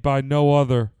played by no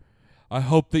other. I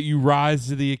hope that you rise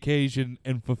to the occasion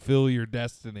and fulfill your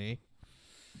destiny.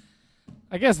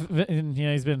 I guess he's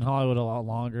been in Hollywood a lot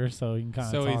longer, so he can kind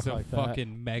of So talk he's a like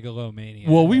fucking megalomaniac.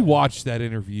 Well, we watched that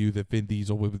interview that Vin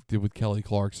Diesel did with Kelly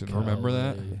Clarkson. that. Remember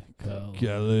that? Kelly.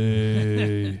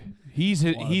 Kelly.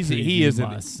 He isn't.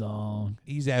 my song.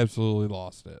 He's absolutely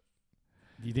lost it.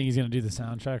 Do you think he's gonna do the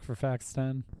soundtrack for Fast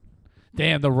 10?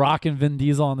 Damn, The Rock and Vin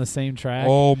Diesel on the same track.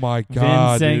 Oh my Vin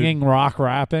god, singing, Rock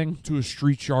rapping. dude. To a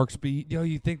Street Sharks beat. Yo,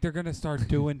 you think they're gonna start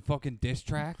doing fucking diss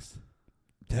tracks?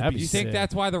 That'd be You think sick.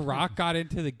 that's why The Rock got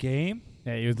into the game?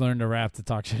 Yeah, he would learn to rap to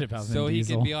talk shit about So Vin he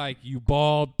Diesel. could be like, "You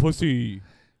bald pussy."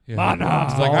 Yeah. Mana.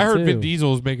 It's like I heard Too. Vin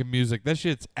Diesel is making music. That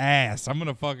shit's ass. I'm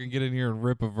gonna fucking get in here and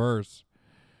rip a verse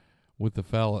with the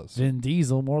fellas. Vin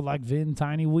Diesel, more like Vin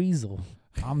Tiny Weasel.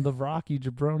 I'm the Rock, you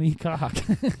jabroni cock.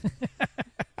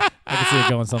 I can see it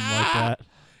going something like that.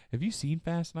 Have you seen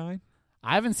Fast 9?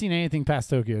 I haven't seen anything past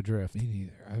Tokyo Drift. Me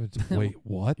neither. I haven't. Wait,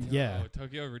 what? Yeah. Oh,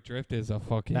 Tokyo Drift is a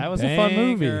fucking. That was a fun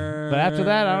movie. banger. But after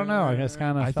that, I don't know. I guess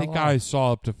kind of I think I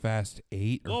saw up to Fast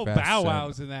 8 or Oh, Fast Bow 7.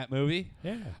 Wow's in that movie.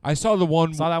 Yeah. I saw the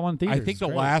one. Saw that one in theaters. I think the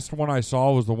It's great. last one I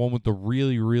saw was the one with the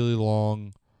really, really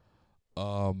long,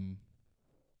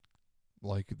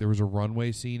 like there was a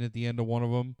runway scene at the end of one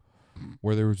of them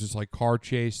where there was just like car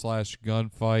chase /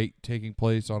 gunfight taking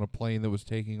place on a plane that was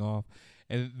taking off.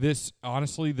 And this,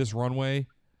 honestly, this runway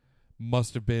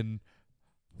must have been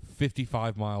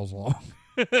 55 miles long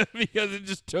because it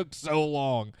just took so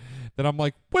long that I'm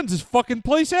like, when's this fucking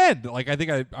place end? Like, I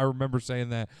think I remember saying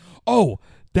that. Oh,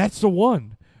 that's the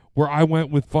one where I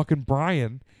went with fucking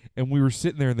Brian and we were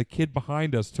sitting there and the kid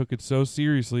behind us took it so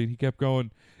seriously and he kept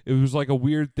going. It was like a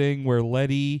weird thing where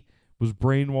Letty was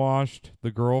brainwashed,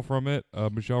 the girl from it,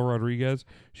 Michelle Rodriguez.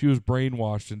 She was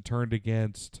brainwashed and turned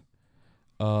against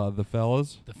the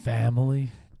fellas. The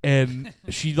family. And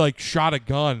she like shot a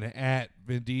gun at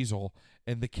Vin Diesel,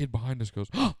 and the kid behind us goes,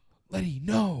 "Oh, Letty,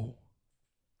 no!"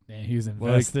 Man, he was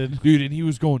invested, dude, and he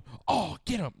was going, "Oh,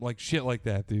 get him!" Like shit, like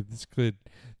that, dude.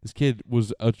 This kid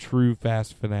was a true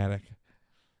Fast fanatic.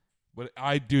 But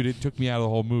it took me out of the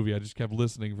whole movie. I just kept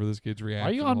listening for this kid's reaction.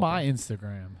 Are you on my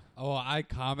Instagram? Oh, I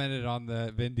commented on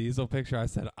the Vin Diesel picture. I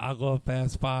said, I love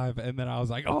Fast 5. And then I was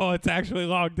like, oh, it's actually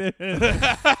logged in.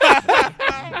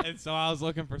 And so I was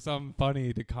looking for something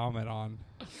funny to comment on.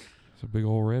 It's a big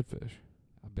old redfish.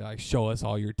 I'd be like, show us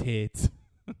all your tits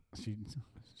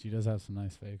She does have some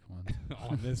nice fake ones.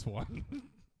 on this one.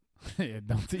 Yeah,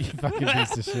 don't you fucking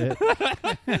piece of shit.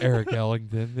 Eric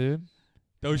Ellington, dude.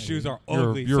 Those shoes are You're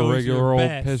ugly. a so is regular your old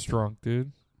vest. piss drunk,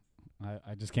 dude.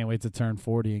 I just can't wait to turn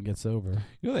 40 and get sober.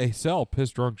 You know they sell piss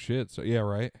drunk shit, so yeah,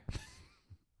 right?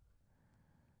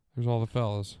 There's all the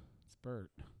fellas. Spurt.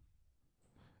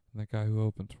 And that guy who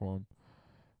opens for him.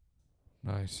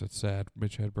 Nice. That's sad.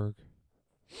 Mitch Hedberg.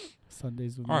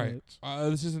 Sundays with All right.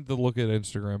 Mitch. This isn't the Look at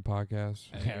Instagram podcast.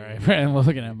 Yeah, right. Brandon, we're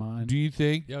looking at mine. Do you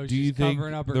think? Yo, do you she's think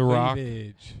covering up her the Rock?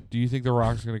 cleavage. Do you think the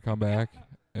Rock's gonna come back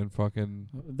and fucking?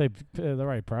 They pay the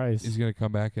right price. He's gonna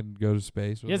come back and go to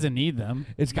space. He doesn't need them.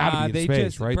 It's got to Nah, be in they space,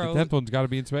 just- right? bro, The 10th one's got to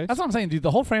be in space. That's what I'm saying, dude.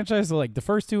 The whole franchise, like the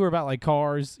first two were about like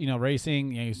cars,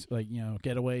 racing,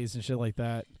 getaways and shit like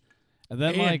that. And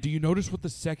then And like do you notice what the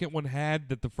second one had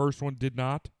that the first one did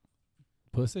not?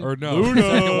 pussy, Or no,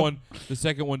 the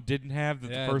second one didn't have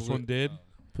that Yeah, the first one did.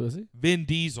 pussy. Vin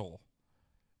Diesel.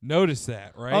 Notice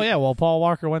that, right? Oh yeah, well Paul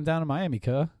Walker went down to Miami,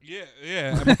 cuh.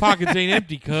 Yeah. And my pockets ain't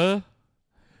empty, cuh.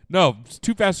 No, it's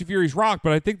Too Fast and Furious Rock,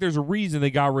 but I think there's a reason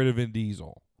they got rid of Vin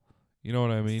Diesel. You know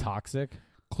what I mean? It's toxic.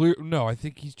 No, I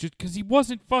think he's just because he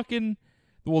wasn't fucking.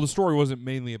 Well, the story wasn't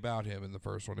mainly about him in the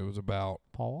first one. It was about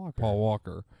Paul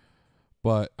Walker.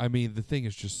 But I mean, the thing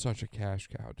is just such a cash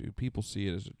cow, dude. People see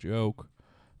it as a joke.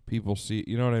 People see,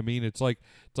 you know what I mean? It's like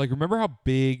remember how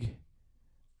big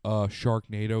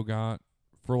Sharknado got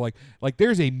for like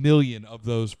there's a million of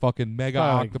those fucking mega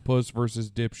octopus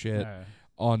versus dipshit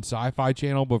on Sci-Fi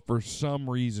Channel, but for some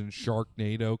reason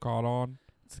Sharknado caught on.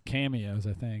 It's cameos,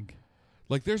 I think.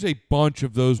 Like there's a bunch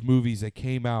of those movies that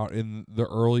came out in the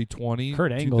early 20s.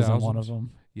 Kurt Angle's in one of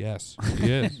them. Yes,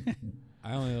 he is.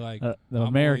 I only like The I'm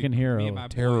American only- hero. me and my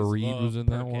Tara boys Reid love was in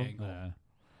that Perk one. Angle. Yeah.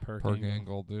 Perk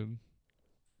Angle, dude.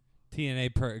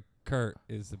 TNA Kurt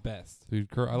is the best. Dude,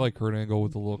 I like Kurt Angle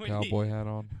with the little When cowboy hat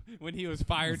on. When he was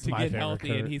fired That's to my get favorite healthy,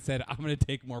 Kurt. and he said, "I'm going to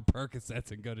take more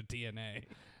Percocets and go to TNA."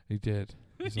 He did.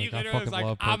 He's He like, I literally fucking was like,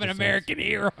 love "I'm an Percocets." American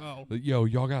hero." Like, yo,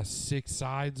 y'all got 6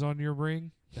 sides on your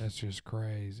ring? That's just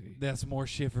crazy. That's more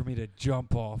shit for me to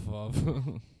jump off of.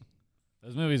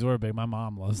 Those movies were big. My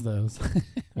mom loves those.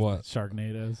 What?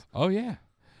 Sharknadoes. Oh, yeah.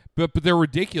 But they're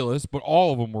ridiculous, but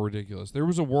all of them were ridiculous. There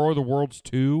was a War of the Worlds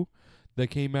 2 that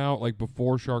came out like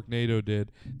before Sharknado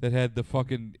did that had the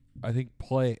fucking, I think,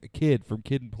 kid from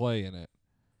Kid and Play in it.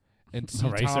 And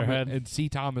C.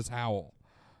 Thomas Howell.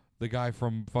 The guy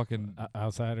from fucking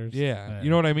Outsiders. yeah, you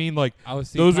know what I mean? Like I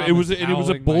was those. It was a howling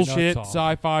my bullshit nuts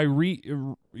off.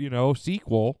 sci-fi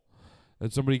sequel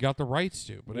that somebody got the rights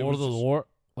to. But it War was of the just- War,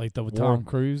 like the War- Tom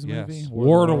Cruise yes. movie.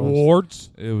 War of the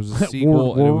Worlds. It was a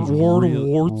sequel. and it was War of the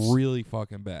really, Worlds. really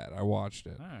fucking bad. I watched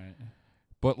it, All right.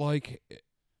 but like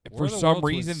War for of the some Worlds was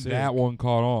reason sick. that one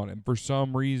caught on, and for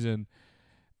some reason,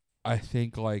 I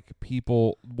think like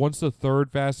people once the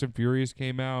third Fast and Furious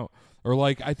came out. Or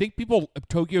like I think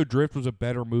Tokyo Drift was a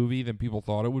better movie than people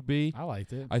thought it would be. I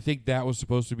liked it. I think that was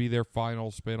supposed to be their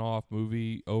final spin-off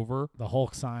movie over. The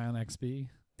Hulk Scion XB.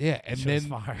 Yeah, and Shit was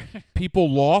then fire.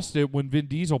 people lost it when Vin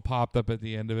Diesel popped up at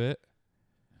the end of it.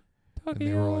 And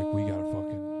they were like, we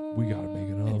gotta make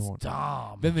another It's one.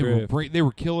 dumb. Then they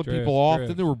were killing Drift, people off. drift.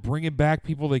 Then they were bringing back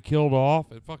people they killed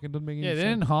off. It fucking doesn't make any Yeah, sense.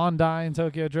 didn't Han die in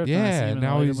Tokyo Drift? And I see Yeah, him in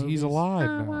now later he's movies?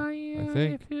 alive now. I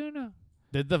think.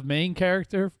 Did the main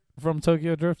character from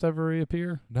Tokyo Drift ever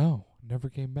reappear? No, never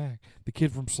came back. The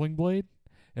kid from Sling Blade,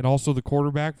 and also the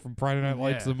quarterback from Friday Night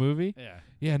Lights, Yeah. the movie. Yeah.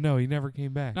 Yeah, no, he never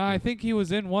came back. No, I think he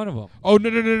was in one of them. Oh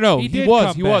no! He He did was,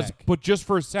 come he was, back. but just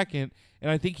for a second. And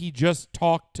I think he just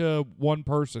talked to one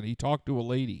person. He talked to a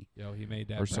lady. Yo, he made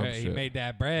that Or some bread. He shit. made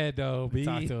that bread, though, B.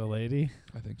 Talk to a lady.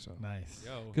 I think so. Nice.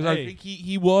 Yo, Because I think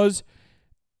he was.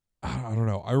 I don't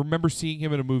know. I remember seeing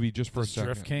him in a movie just for a Does second.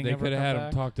 Drift King they ever could have come had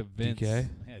back? him talk to Vince. DK.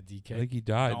 Yeah, DK. I think he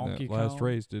died in Donkey that last Kong?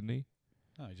 race, didn't he?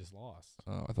 No, he just lost.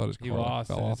 Oh, I thought his He car lost,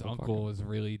 fell and off his the uncle fucking- was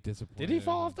really disappointed. Did he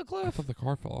fall in off the I cliff? thought the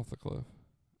car fell off the cliff.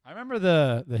 I remember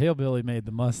the hillbilly made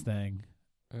the Mustang,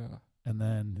 Yeah. and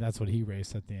then that's what he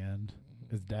raced at the end.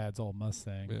 His dad's old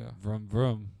Mustang. Yeah. him. Vroom,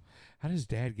 vroom. How does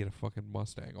Dad get a fucking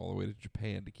Mustang all the way to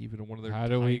Japan to keep it in one of their? How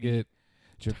do we tiny- get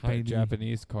tiny-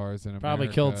 Japanese cars in Probably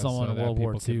America killed someone so in that World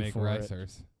War people can II make for it.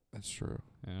 racers? That's true.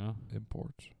 You know?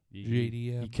 Imports. You-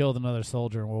 JDM He killed another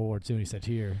soldier in World War II, and he said,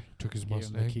 "Here, took his gave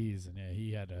him the Mustang. keys." And yeah,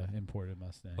 he had an imported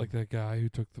Mustang. Like that guy who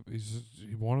took the.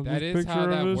 He wanted That this is picture how of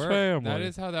that his worked. family. That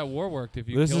is how that war worked. If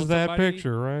you This killed is that somebody,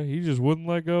 picture, right? He just wouldn't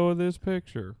let go of this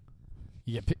picture.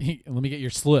 yeah, let me get your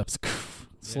slips.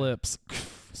 Slips.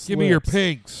 Give me your Slips.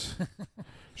 pinks.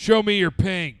 Show me your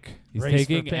pink. He's Race for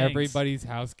taking pinks. everybody's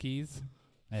house keys.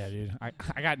 Yeah, dude.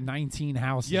 I got 19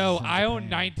 houses. Yo, in I own Japan.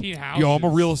 19 houses. Yo, I'm a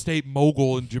real estate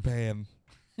mogul in Japan.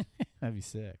 That'd be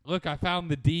sick. Look, I found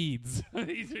the deeds. You're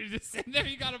just sitting there.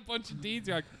 You got a bunch of deeds.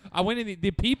 You're like, I went in. The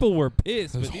people were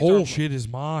pissed. This but these whole are- shit is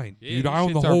mine, Yeah, dude. these I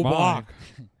own the shits are whole mine. block.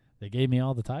 They gave me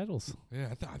all the titles. Yeah,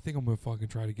 I think I'm gonna fucking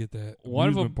try to get that. One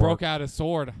of them amusement park. broke out a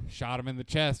sword, shot him in the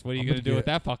chest. What are you I'm gonna gonna do with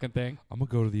get- that fucking thing? I'm gonna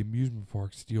go to the amusement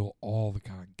park, steal all the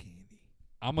cotton candy.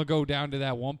 I'm gonna go down to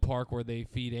that one park where they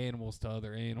feed animals to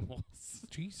other animals.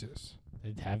 Jesus.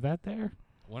 They'd have that there?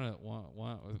 one.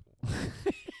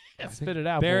 Spit it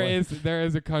out, There boy. there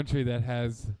is a country that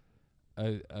has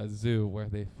a zoo where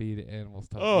they feed animals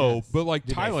to. Oh, yes. but like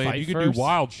Did they Thailand, fight you can first? do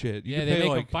wild shit. You yeah, can they pay make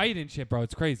like them fight and shit, bro.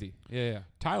 It's crazy. Yeah.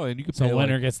 Thailand. You could So pay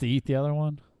winner like, gets to eat the other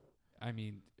one? I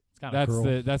mean, It's kind of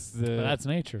cruel. that's but the that's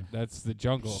nature. that's the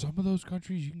jungle. some of those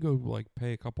countries. You can go like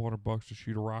pay a couple $100 to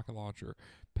shoot a rocket launcher.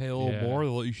 Pay a little Yeah. more,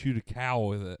 they'll let you shoot a cow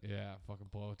with it. Yeah, fucking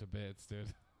blow it to bits, dude.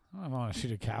 I don't want to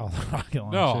shoot a cow with a rocket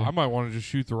launcher. No, I might want to just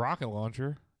shoot the rocket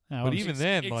launcher. Yeah, I But wanna even shoot-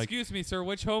 then, like Excuse me, sir.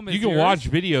 Which home is you can yours? watch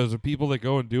videos of people that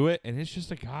go and do it, and it's just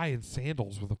a guy in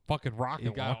sandals with a fucking You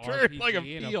rocket got launcher, RPG like a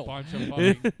and field. bunch of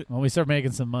fucking- when we start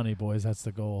making some money, boys, that's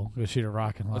the goal. Go shoot a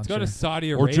rocket launcher. Let's go to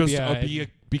Saudi Or Arabia.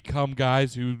 just become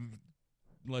guys who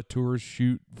let tourists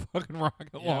shoot fucking rocket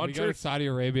yeah, we go to launchers. Saudi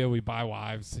Arabia. We buy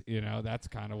wives. You know, that's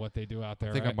kind of what they do out there.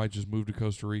 I think right? I might just move to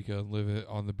Costa Rica and live it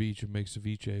on the beach and make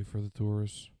ceviche for the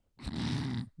tourists.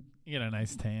 You get a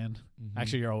nice tan. Mhm.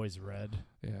 Actually, you're always red.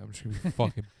 yeah, I'm just gonna be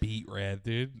fucking beat red,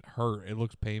 dude. Hurt. It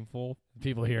looks painful.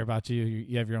 People hear about you.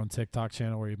 You have your own TikTok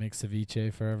channel where you make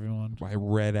ceviche for everyone. My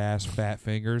red ass fat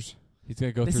fingers. He's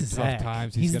gonna go This through is tough Zach.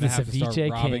 times. He's He's gonna the have to start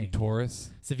ceviche robbing king.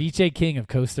 tourists. Ceviche king of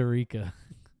Costa Rica.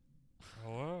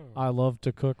 Hello. I love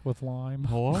to cook with lime.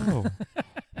 Hello.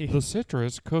 The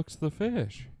citrus cooks the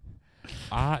fish.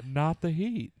 Not the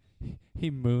heat. He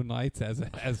moonlights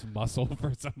as muscle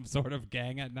for some sort of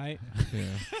gang at night.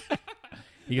 Yeah.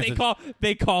 He gets,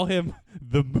 They call him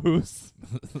the Moose.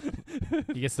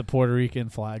 he gets the Puerto Rican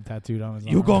flag tattooed on his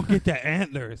arm. get the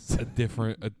antlers. a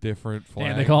different flag.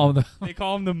 And they call him the. They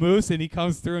call him the Moose, and he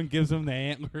comes through and gives them the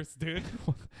antlers, dude.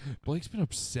 Blake's been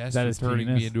obsessed Is that with his turning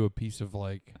penis? me into a piece of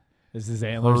like Is his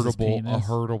antlers his penis?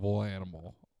 hurtable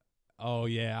animal. Oh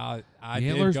yeah, I The did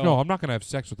antlers? go. No, I'm not gonna have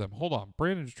sex with them. Hold on,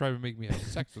 Brandon's trying to make me have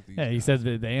sex with these. Yeah, he guys. said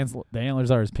the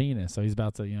antlers are his penis, so he's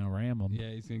about to ram them.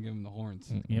 Yeah, he's gonna give him the horns.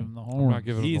 Mm-mm. Give him the I'm horn. not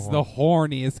giving He's him the the horn.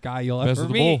 horniest guy you'll Mess ever with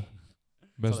the meet. bull.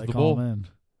 Mess So with they the call bull. him in.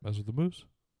 Mess with the moose.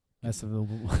 Mess with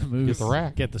the moose. the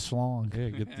rack. Get the schlong. Yeah,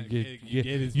 You get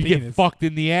his you penis. get fucked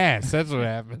in the ass. That's what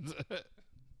happens.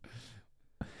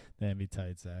 That'd be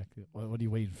tight, Zach. What are you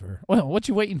waiting for? Well, what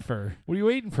you waiting for? What are you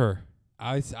waiting for?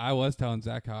 I was telling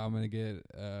Zach how I'm gonna get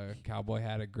a cowboy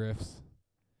hat at Griff's.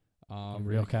 A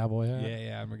real cowboy hat?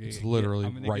 Yeah, I'm gonna get. It's literally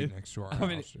I'm gonna right get- next to our I'm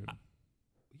gonna- house, dude.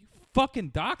 fucking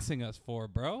doxing us for,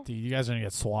 bro. Dude, you guys are gonna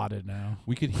get swatted now.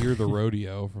 We could hear the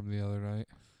rodeo from the other night.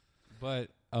 But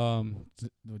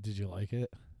Did you like it?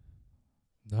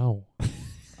 No.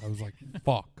 I was like,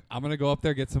 fuck. I'm gonna go up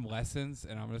there, get some lessons,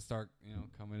 and I'm gonna start,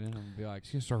 coming in and be like,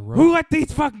 She's gonna start "Who let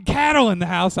these fucking cattle in the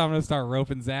house?" I'm gonna start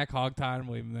roping Zach, hog tying him,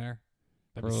 leave him there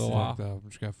for a That'd be little sick. while. fucked up. I'm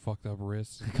just gonna have fucked up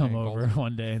wrists. and Come ankles. over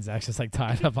one day and Zach's just like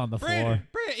tied up on the floor.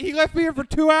 Brandon, he left me here for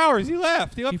 2 hours. He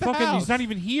left. He left the house. He's not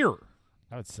even here.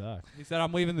 That would suck. He said,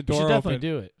 "I'm leaving the You door should definitely open."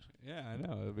 do it. Yeah, I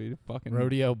know. It'll be fucking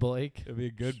Rodeo Blake. It'll be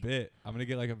a good bit. I'm gonna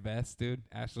get like a vest, dude.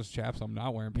 Assless chaps. I'm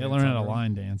not wearing You pants. learn how to under 'em.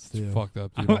 line dance It's too. fucked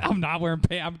up, dude. I'm not wearing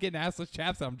pants. I'm getting assless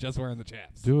chaps. I'm just wearing the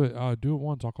chaps. Do it. Do it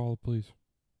once. I'll call the police.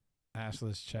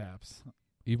 Ashless chaps.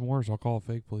 Even worse, I'll call a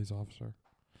fake police officer.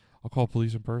 I'll call a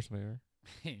police impersonator.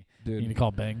 You Dude, need to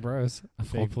call Bang Bros, a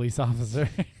fake Called- police officer.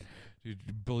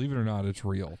 Dude, believe it or not, it's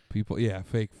real. People, yeah,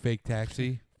 fake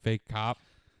taxi, fake cop.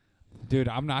 dude,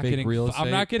 I'm not Fake getting. real I'm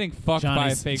estate. not getting fucked by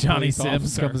a fake Johnny police Sims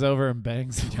officer. comes over and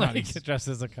bangs Johnny like, dressed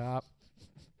as a cop.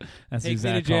 That's Take who me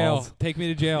to Zach jail. calls. Take me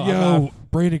to jail. I'm Yo,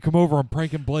 not- Brandon, come over. I'm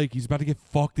pranking Blake. He's about to get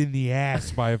fucked in the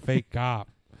ass by a fake cop.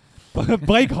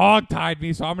 Blake hog tied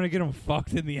me, so I'm gonna get him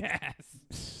fucked in the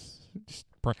ass.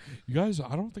 You guys,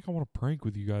 I don't think I want to prank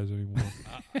with you guys anymore.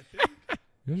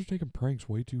 You guys are taking pranks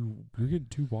way too. You're getting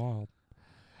too wild.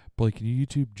 Blake, can you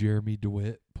YouTube Jeremy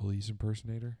DeWitt, police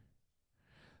impersonator?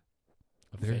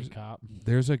 A There's- fake cop.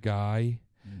 There's a guy.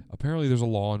 Apparently, there's a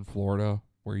law in Florida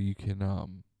where you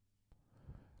can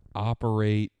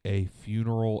operate a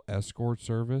funeral escort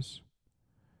service.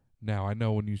 Now, I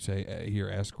know when you say here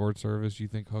escort service, you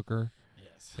think hooker.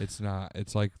 Yes. It's not.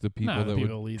 It's like the people No, that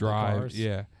people would lead the drive. cars.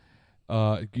 Yeah.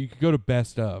 You could go to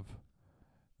best of.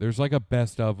 There's like a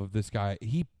best of this guy.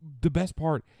 The best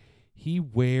part, he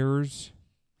wears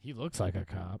He looks like a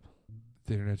cop.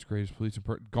 the internet's greatest police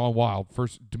Gone Wild.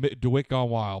 First, DeWitt Gone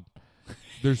Wild.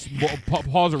 There's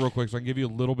pause it real quick so I can give you a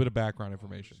little bit of background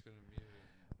information.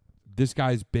 This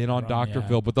guy's been on Run Dr. the ad.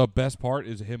 Phil, but the best part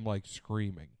is him like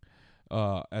screaming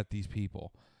at these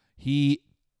people. He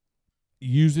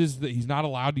uses he's not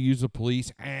allowed to use the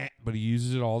police, but he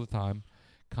uses it all the time.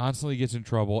 Constantly gets in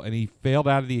trouble, and he failed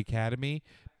out of the academy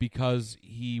because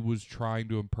he was trying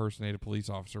to impersonate a police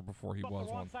officer before he Up was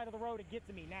the wrong one. side of the road and get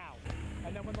to me now.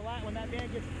 And then when that van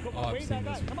gets Oh, I've wave seen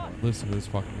that this. guy. Come on. Listen to this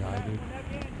fucking guy, dude. When that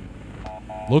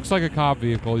van Looks like a cop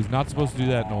vehicle. He's not supposed to do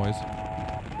that noise.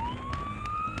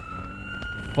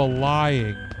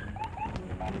 Flying.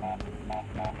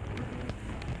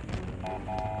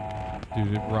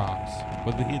 Dude, it rocks.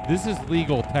 But this is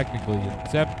legal technically,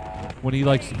 except when he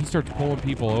starts pulling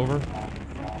people over.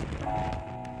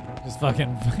 Just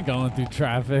fucking going through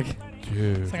traffic.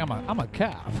 Dude, It's like I'm a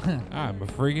cop. I'm a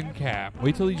friggin' cop.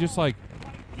 Wait till he just like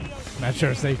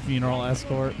Metro State funeral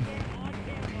escort.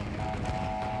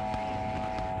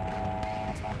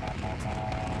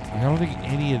 I don't think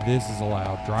any of this is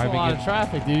allowed. That's a Driving lot in. of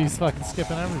traffic, dude. He's fucking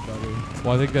skipping everybody.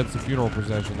 Well, I think that's the funeral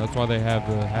procession. That's why they have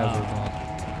the hazards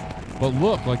on. But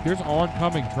look, like there's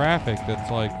oncoming traffic that's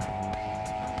like.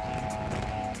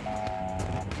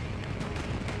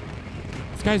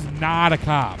 This guy's not a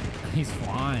cop. He's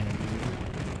flying. Dude.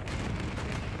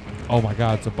 Oh my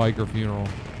God, it's a biker funeral.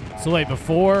 So wait,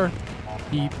 before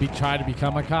he tried to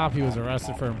become a cop, he was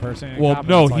arrested for impersonating a Well, cop.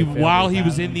 no, and that's why failed while the he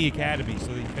was in academy? the academy,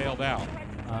 so he failed out.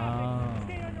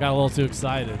 Got a little too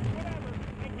excited.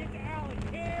 and get to Allen.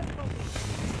 Careful.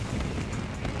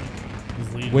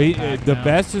 He's leading Wait, the, pack the now.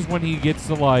 best is when he gets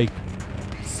to like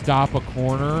stop a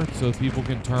corner so people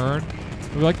can turn.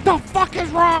 We're like, the fuck is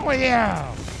wrong with you?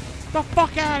 The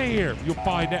fuck out of here! You'll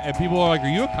find out. And people are like, are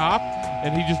you a cop?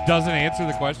 And he just doesn't answer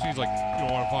the question. He's like, you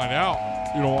don't want to find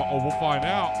out. You don't want. Oh, we'll find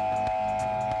out.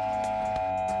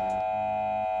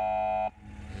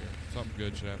 Something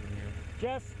good should happen here.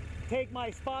 Just take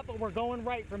my spot, but we're going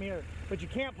right from here. But you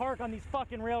can't park on these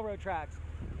fucking railroad tracks.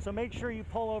 So make sure you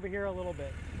pull over here a little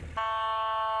bit.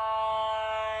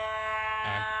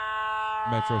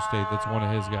 Metro State. That's one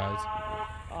of his guys.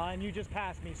 And you just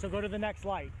passed me, so go to the next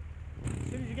light.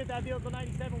 As soon as you get that vehicle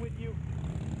 97 with you.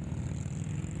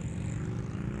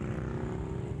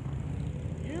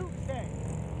 You stay.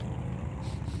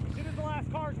 As soon as the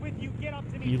last car's with you, get up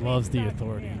to me. He please, loves the fast as you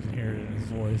authority. You can. can hear it in his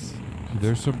voice.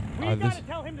 There's some. We've This. got to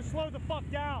tell him to slow the fuck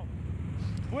down.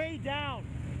 Way down.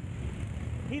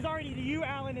 He's already to you,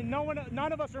 Alan, and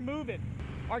none of us are moving.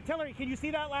 Artillery, can you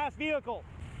see that last vehicle?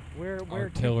 We're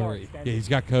Artillery. Too far Yeah, he's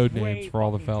got code Way names for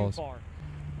all the fucking too fellas. far.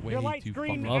 Way Your light's too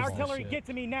green. fucking loves that Artillery, shit. get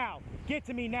to me now. Get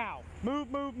to me now.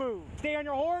 Move, move, move. Stay on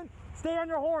your horn. Stay on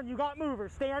your horn. You got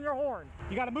movers. Stay on your horn.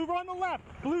 You got a mover on the left.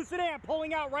 Blue sedan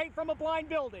pulling out right from a blind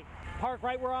building. Park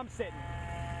right where I'm sitting.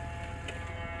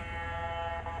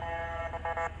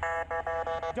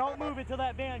 Don't move until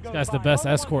that van goes This guy's the by. best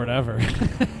Otherwise, escort move. ever.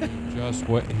 Just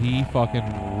what he fucking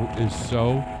is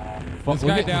so. This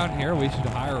guy down here, we should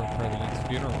hire him for the next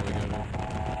funeral we go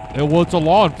to. Well, it's a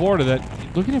law in Florida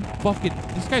that look at him fucking.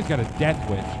 This guy's got a death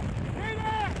wish.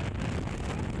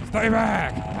 Stay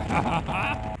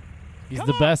back! He's Come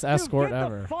the on, best dude, escort get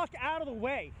ever. the fuck out of the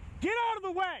way. Get out of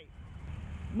the way.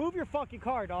 Move your fucking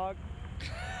car, dog.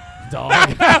 Dog.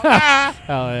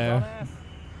 Hell yeah.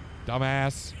 Dumbass.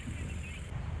 Dumbass.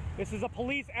 This is a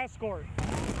police escort.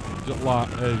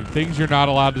 Things you're not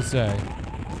allowed to say.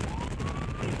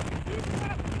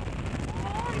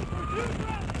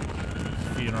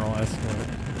 Funeral escort.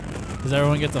 Does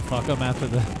everyone get to fuck him after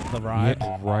the ride?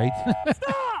 Yeah, right.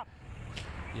 Stop!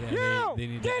 Yeah, You! they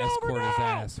need to Get over escort his now!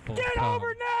 ass full of Get cum.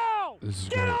 over now! This is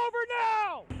Get great. over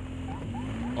now!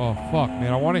 Oh fuck,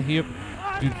 man! I want to hear.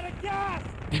 I'm Dude. out of gas!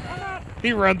 I'm out,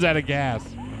 He runs out of gas.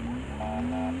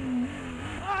 I'm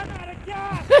out of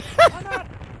gas! I'm out.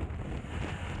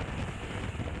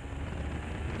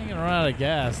 You're gonna run out of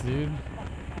gas, dude.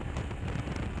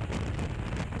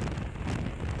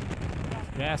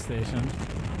 Gas station.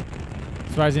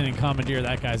 Surprised he didn't commandeer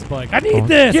that guy's bike. I need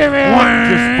this! Give it!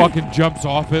 Just fucking jumps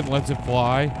off it and lets it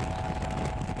fly.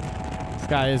 This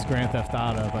guy is Grand Theft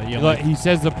Auto, but you Look, he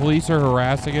says the police are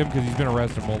harassing him because he's been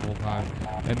arrested multiple times,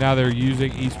 and now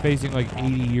he's facing like 80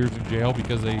 years in jail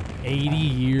because they 80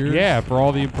 years? Yeah, for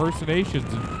all the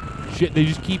impersonations and shit. They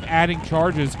just keep adding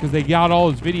charges because they got all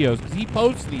his videos. Because he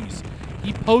posts these.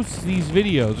 He posts these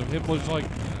videos of him just like.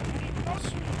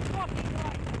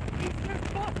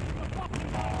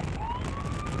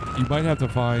 You might have to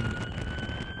find.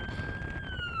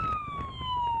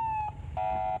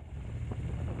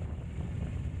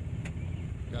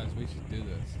 Guys, we should do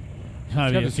this. How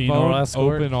He's do got you his funeral phone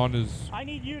escort? open on his. I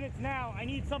need units now. I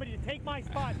need somebody to take my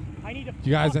spot. I need to.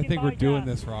 You guys, I fucking think we're buy doing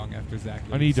gas. this wrong after Zach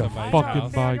I leaves need to somebody's fucking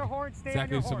house. Stay on buy- your horn, stay on Zach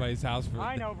your leaves horn. somebody's house for.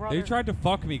 I know, They brother. tried to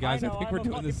fuck me, guys. I I, know, think I'm we're a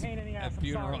doing fucking this pain in the ass. I'm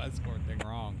funeral sorry. escort thing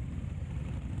wrong.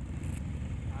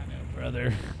 I know,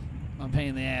 brother. I'm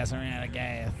paying the ass. I ran out of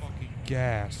gas. Fucking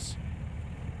gas.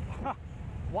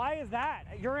 Why is that?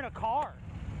 You're in a car.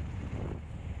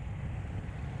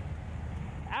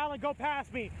 Alan, go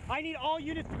past me. I need all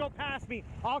units to go past me.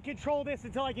 I'll control this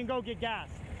until I can go get gas.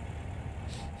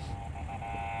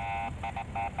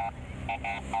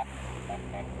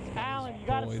 Alan, you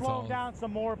gotta Boys slow all- him down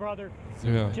some more, brother.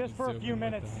 Yeah. Just for a Zooming few with the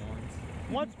minutes.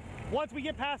 horns. Once we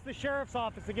get past the sheriff's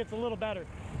office, it gets a little better.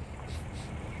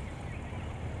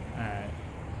 All right.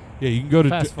 Yeah, you can go to.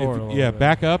 Fast forward a little yeah, bit.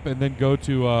 back up and then go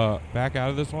to back out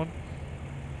of this one.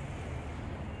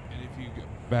 And if you go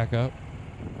back up,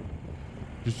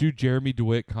 just do Jeremy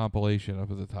DeWitt compilation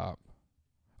up at the top.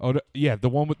 Oh, yeah, the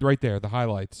one with right there, the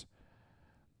highlights.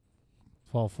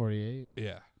 1248.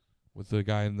 Yeah, with the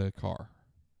guy in the car.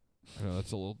 I know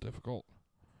that's a little difficult.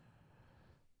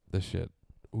 This shit.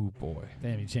 Ooh boy.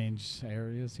 Damn, he changed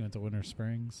areas. He went to Winter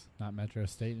Springs, not Metro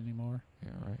State anymore. Yeah,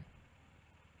 right.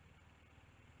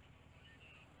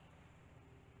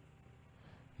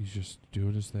 He's just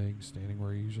doing his thing, standing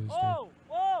where he usually stands. Whoa,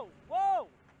 whoa, whoa!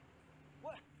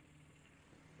 What?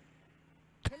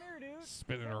 Come here, dude.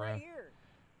 Spinning Get around. Right here.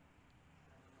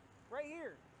 Right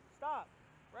here. Stop.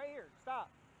 Right here.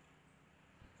 Stop.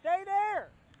 Stay there.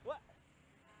 What?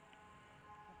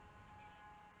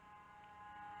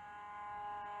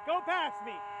 Go past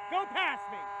me. Go past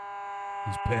me.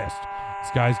 He's pissed.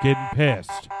 This guy's getting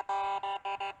pissed.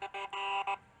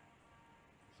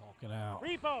 Talking out.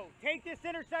 Repo, take this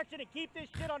intersection and keep this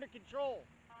shit under control.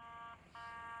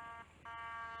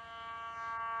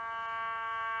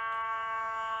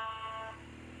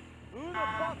 Who the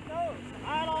fuck knows?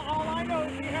 All I know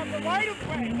is we have the right of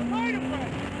way. The right of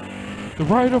way. The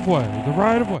right of way. The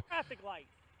right of way. Traffic light.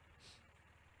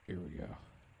 Here we go.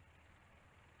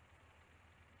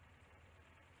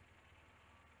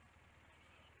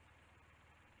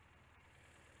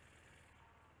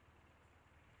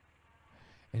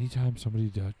 Anytime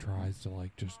somebody tries to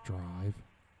like just drive,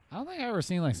 I don't think I've ever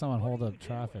seen like someone hold up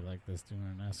traffic like this doing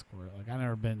an escort. Like I've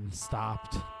never been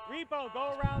stopped. Repo,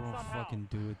 go around People don't somehow. fucking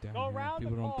do it down Go here. around the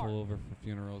People don't car. pull over for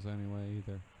funerals anyway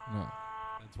either. no.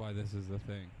 That's why this is the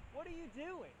thing. What are you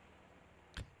doing?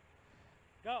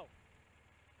 Go.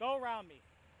 Go around me.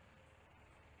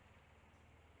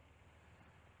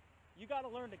 You gotta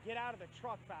learn to get out of the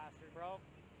truck faster, bro.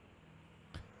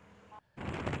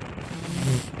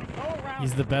 Go around.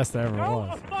 He's the best there ever Go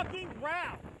was. a fucking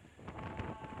round.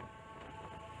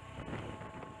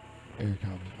 Here he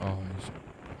comes.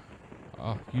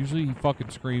 Oh, usually he fucking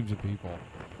screams at people.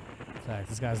 Zach,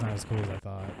 this guy's not as cool as I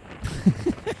thought.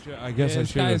 I guess I this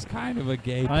should guy's have. kind of a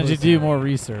gay. Why don't you pussy. do more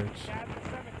research? Cab to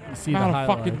cemetery. You see the Out of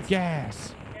fucking highlights.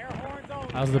 gas. Air horns only.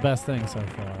 That was the Air best horns thing so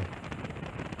only. far.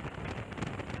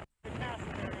 The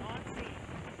passenger on scene.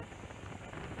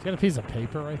 He's got a piece of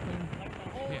paper right there. Like the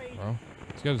whole Yeah, age. bro.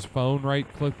 He's got his phone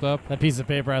right clipped up. That piece of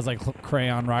paper has like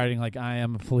crayon writing like I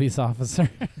am a police officer.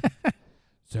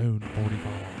 Zone 45.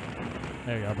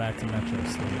 There you go, back to Metro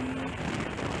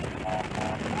State.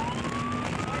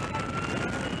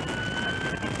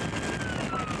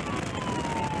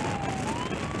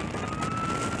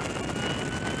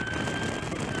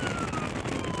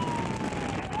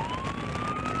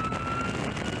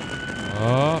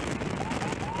 Oh.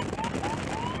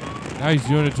 Now he's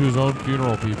doing it to his own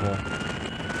funeral people.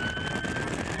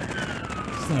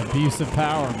 an abuse of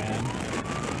power, man.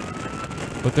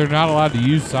 But they're not allowed to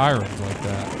use sirens like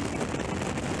that.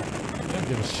 They don't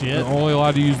give a shit. They're only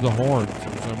allowed to use the horns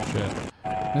or some shit.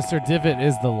 Mr. Divot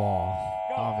is the law,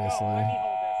 Go, obviously. Go. Let me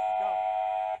hold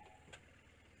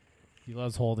this. He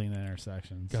loves holding the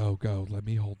intersections. Go. Let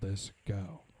me hold this.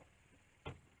 Go.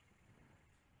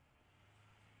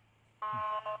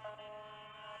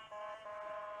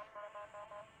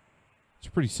 It's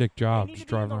a pretty sick Go. job You need just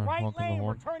to be in driving the around right honking the lane. We're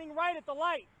horn. turning right at the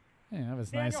light. Yeah, it's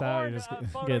Stay on nice your out. horn, You're just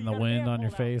photo, getting the you got a wind on van your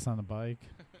pulled out. face on the bike.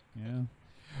 Yeah.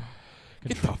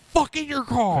 Get the fuck in your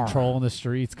car. Controlling the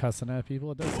streets, cussing at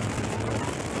people. It does sound pretty good.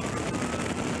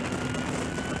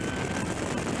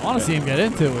 I want to see him get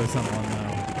into it with someone,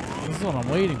 though. This is what I'm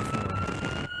waiting for.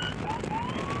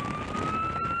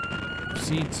 I've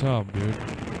seen some, dude.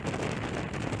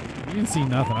 You didn't see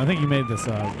nothing. I think you made this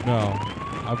up. No.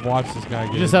 I've watched this guy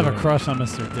get You just have a into it. crush on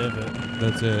Mr. Divot.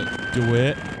 That's it.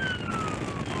 DeWitt.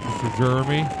 Mr.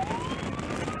 Jeremy.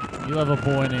 You have a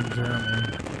boy named Jeremy.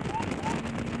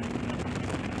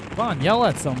 Come on, yell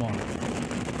at someone.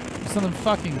 Do something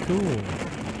fucking cool.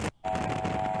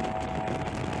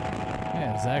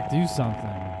 Yeah, Zach, do something.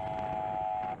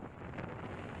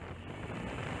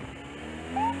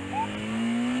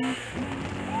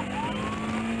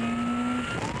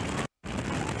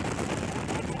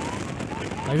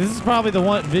 Like, this is probably the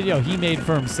one video he made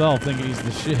for himself, thinking he's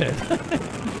the shit.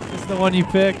 It's the one you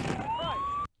pick.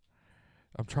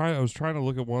 I was trying to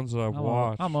look at ones that I've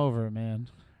watched. I'm over it, man.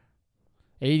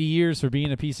 80 years for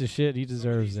being a piece of shit. He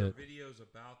deserves it. Videos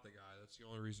about the guy. That's the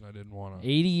only reason I didn't want to.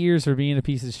 80 years for being a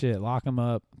piece of shit. Lock him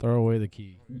up. Throw away the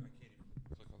key. I can't even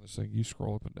click on this thing. You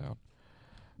scroll up and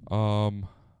down.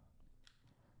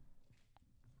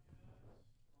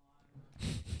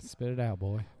 Spit it out,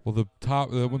 boy. Well,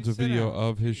 that one's a sit video down.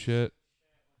 of his shit.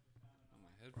 My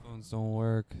headphones don't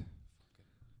work.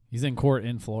 He's in court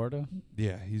in Florida.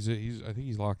 Yeah, he's. I think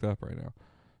he's locked up right now.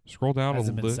 Scroll down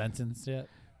Hasn't a been little. sentenced yet.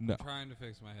 No, Trying to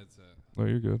fix my headset. no,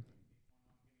 you're good.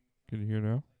 Can you hear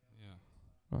now?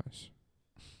 Yeah. Nice.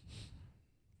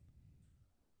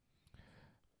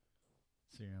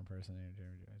 Serial impersonator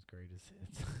Jeremy Jones' greatest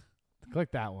hits.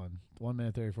 Click that one. 1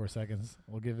 minute 34 seconds.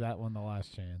 We'll give that one the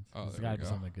last chance. Oh, There's there got we to be go.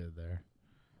 something good there.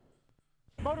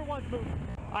 Motor one's moving.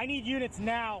 I need units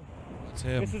now. That's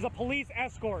him. This is a police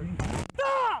escort.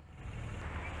 Stop!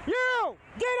 You!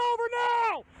 Get over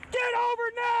now! Get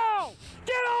over now!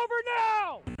 Get over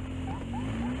now!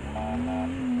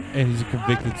 And he's a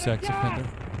convicted sex Yes! offender.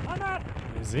 I'm not.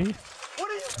 Is he? What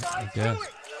are you guys guess. doing?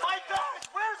 My badge!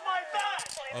 Where's my badge?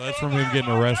 Oh, that's from him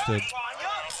getting arrested.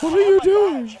 What are you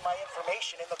doing? My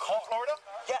information in the call, Florida?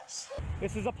 Yes.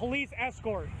 This is a police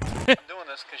escort. I'm doing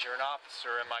this because you're an officer,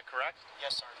 am I correct?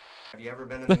 Yes, sir. Have you ever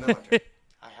been in the military?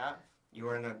 I have. You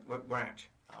were in the what branch?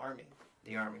 The Army.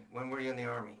 The Army. When were you in the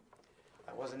Army?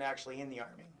 I wasn't actually in the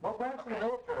Army. What branch of the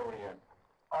military were you in?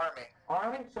 Army.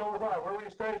 Army? So was I. Where were you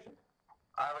stationed?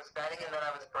 I was Benny and then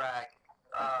I was Bragg.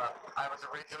 I was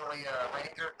originally a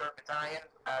Ranger, 3rd Battalion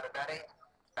out of Benny,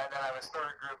 and then I was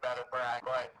 3rd Group out of Bragg.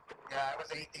 But yeah, I was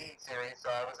 18 series,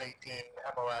 so I was 18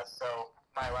 MOS. So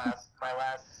my last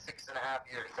 6.5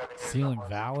 years, 7 years. Stealing MOS.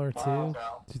 Valor, too? So,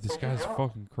 Dude, this guy's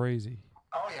fucking crazy.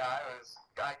 oh yeah,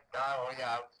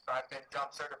 I've been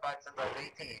jump certified since I was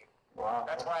 18. Wow.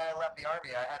 That's why I left the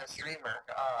Army. I had a streamer.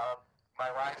 My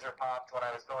riser popped when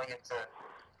I was going into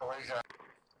Fallujah.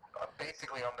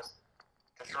 Basically almost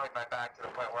destroyed my back to the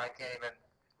point where I can't even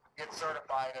get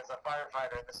certified as a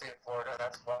firefighter in the state of Florida.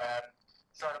 That's why I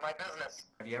started my business.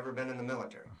 Have you ever been in the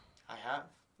military? I have.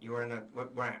 You were in the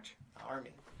what branch? The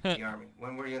Army. The Army.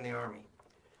 When were you in the Army?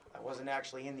 I wasn't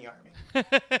actually in the Army.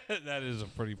 That is a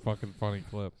pretty fucking funny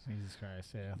clip. Jesus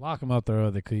Christ, yeah. Lock him up, throw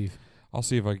the key. I'll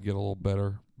see if I can get a little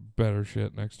better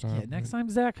shit next time. Yeah, next time,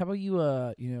 Zach, how about you,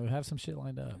 have some shit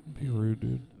lined up? Be rude,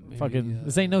 dude. Fucking,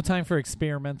 this ain't no time for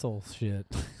experimental shit.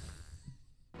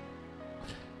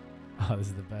 Oh, this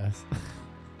is the best.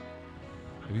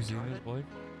 Have you seen this, Blake?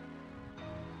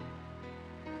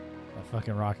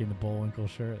 Fucking rocking the Bullwinkle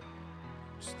shirt.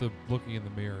 Just the looking in the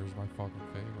mirror is my fucking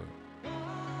favorite.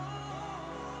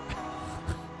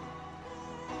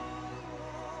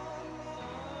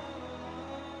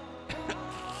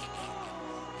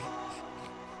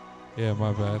 Yeah,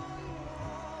 my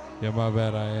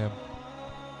bad. I am.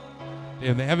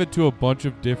 And they have it to a bunch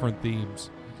of different themes.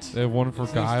 They have one for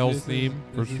Guile's theme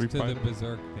for Street to Fighter. the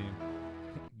Berserk theme.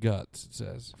 Guts, it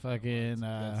says. Fucking,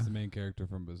 That's the main character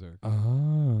from Berserk.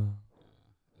 Ah.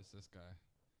 It's this guy.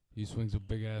 He swings a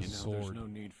big ass sword. There's no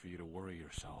need for you to worry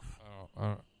yourself.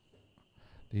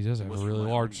 He does It have was a for really my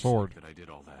large own sword. sake that I did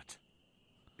all that.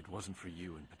 It wasn't for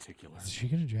you in particular. Is she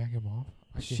gonna jack him off?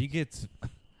 She gets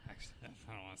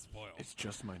I don't want to spoil. It's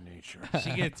just my nature.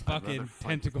 She gets I'd rather fucking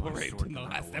fight with tentacle my raped sword in the than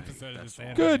last away. episode of That's this all.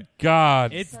 anime. Good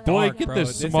God. It's Blake, dark, get bro.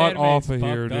 this This smut anime off is of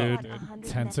here, fucked up, dude.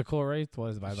 Tentacle raped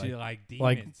was by She like demons.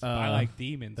 like, by like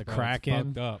demons. the bro. Kraken It's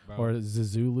fucked up, bro. or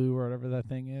Zazulu or whatever that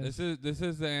thing is. This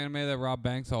is the anime that Rob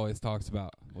Banks always talks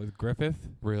about with Griffith.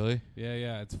 Really?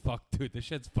 Yeah, it's fucked, dude. This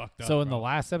shit's fucked up. So in bro. the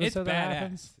last it's episode that badass.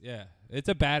 happens? Yeah, it's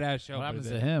a badass show. What but happens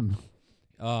it- to him?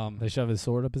 They shove his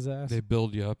sword up his ass? They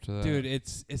build you up to that. Dude,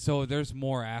 it's so there's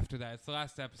more after that. It's the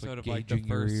last episode of like the gauging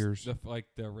your first, ears. like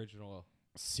the original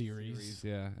series.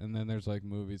 Yeah, and then there's like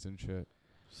movies and shit.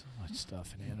 So much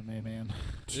stuff in anime, man.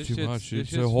 It's This too shit's- much. this It's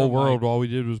shit's the whole from, world. like- All we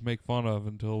did was make fun of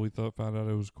until we found out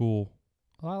it was cool.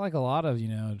 Well, I like a lot of,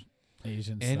 Asian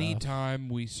stuff. Anytime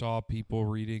we saw people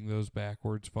reading those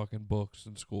backwards fucking books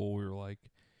in school, we were like,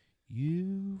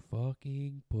 "You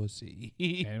fucking pussy."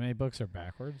 Anime books are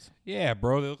backwards? Yeah,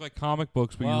 bro. They look like comic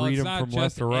books, but Well, you read it's them not from left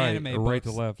just to right anime or right to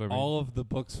books. left. I mean, All of the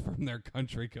books from their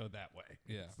country go that way.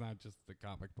 Yeah. It's not just the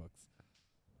comic books.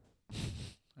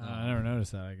 I never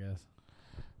noticed that, I guess.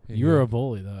 yeah, You were a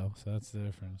bully, though, so that's the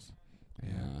difference.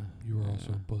 Yeah, you were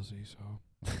also a pussy,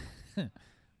 so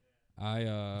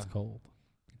It's cold.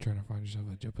 you're trying to find yourself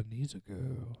a Japanese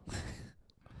girl.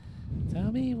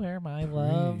 Tell me where my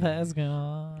love Please. has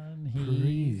gone.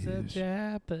 He's a Please.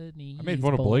 Japanese I made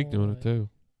fun of Blake doing it boy. too.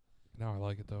 Now I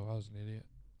like it though. I was an idiot.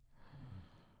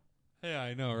 Yeah,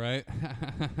 I know, right?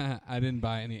 I didn't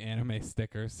buy any anime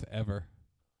stickers ever.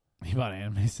 You bought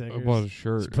anime stickers? I bought a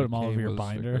shirt. Just put and them all it over came your with a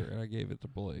binder? sticker, and I gave it to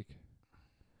Blake.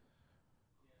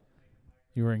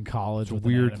 You were in college It's a with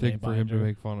weird an thing anime for him to binder?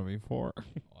 make fun of me for.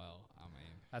 Well, I mean,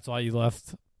 That's why you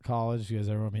left college, because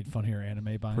everyone made fun of your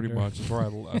anime binder? Pretty much. That's where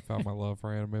I found my love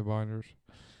for anime binders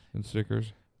and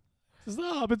stickers.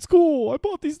 Stop, it's cool. I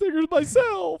bought these stickers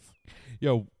myself.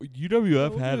 Yo,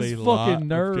 UWF Oh, had this a fucking lot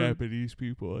nerd. of Japanese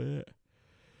people in it.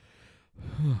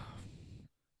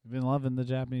 I've been loving the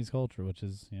Japanese culture, which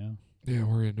is, Yeah,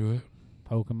 we're into it.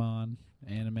 Pokemon,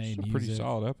 anime, It's a music. pretty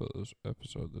solid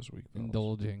episode this week. fellas.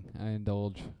 indulging. I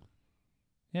indulge.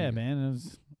 Yeah, Yeah. man, it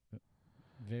was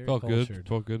very Felt cultured. good.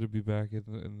 Felt good to be back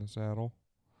in the saddle.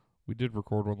 We did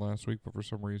record one last week, but for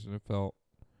some reason it felt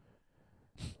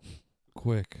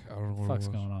quick. I don't know What what the fuck's it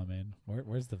was. going on, man?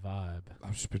 Where's the vibe?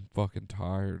 I've just been fucking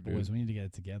tired, dude. Boys, we need to get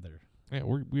it together. Yeah,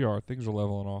 we are. Things are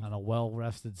leveling off. On a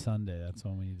well-rested Sunday, that's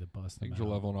when we need to bust them Things are out.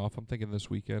 leveling off. I'm thinking this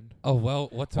weekend. Oh well,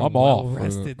 what's a I'm off.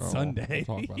 well-rested Oh, Sunday?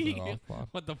 We'll talk about that off pod.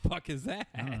 What the fuck is that?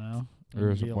 I don't know. There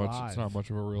Be isn't much. alive. It's not much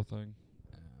of a real thing.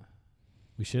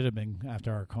 We should have been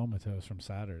after our comatose from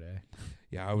Saturday.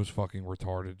 Yeah, I was fucking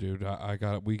retarded, dude.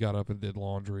 We got up and did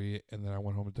laundry, and then I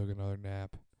went home and took another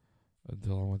nap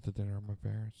until I went to dinner with my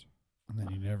parents. And then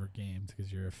you never gamed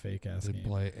because you're a fake-ass Didn't gamer.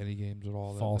 play any games at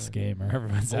all. that False day. gamer.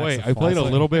 Everyone's Oh, wait, acts I played a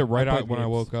false. little bit right I out played when I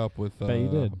games. woke up with Bet you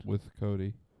did. with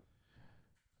Cody.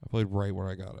 I played right when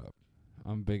I got up.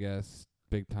 I'm a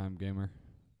big time gamer.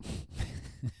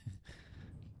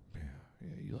 Yeah,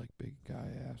 you like big guy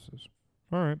asses.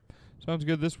 All right, sounds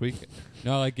good this week.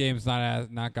 No, like games,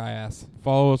 not guy ass.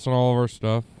 Follow us on all of our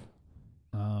stuff.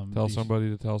 Tell Be somebody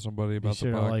to tell somebody Be about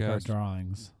sure the to like our podcast.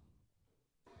 drawings.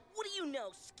 What do you know,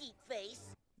 skeet face?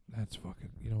 That's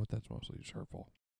fucking. You know what? That's mostly just hurtful.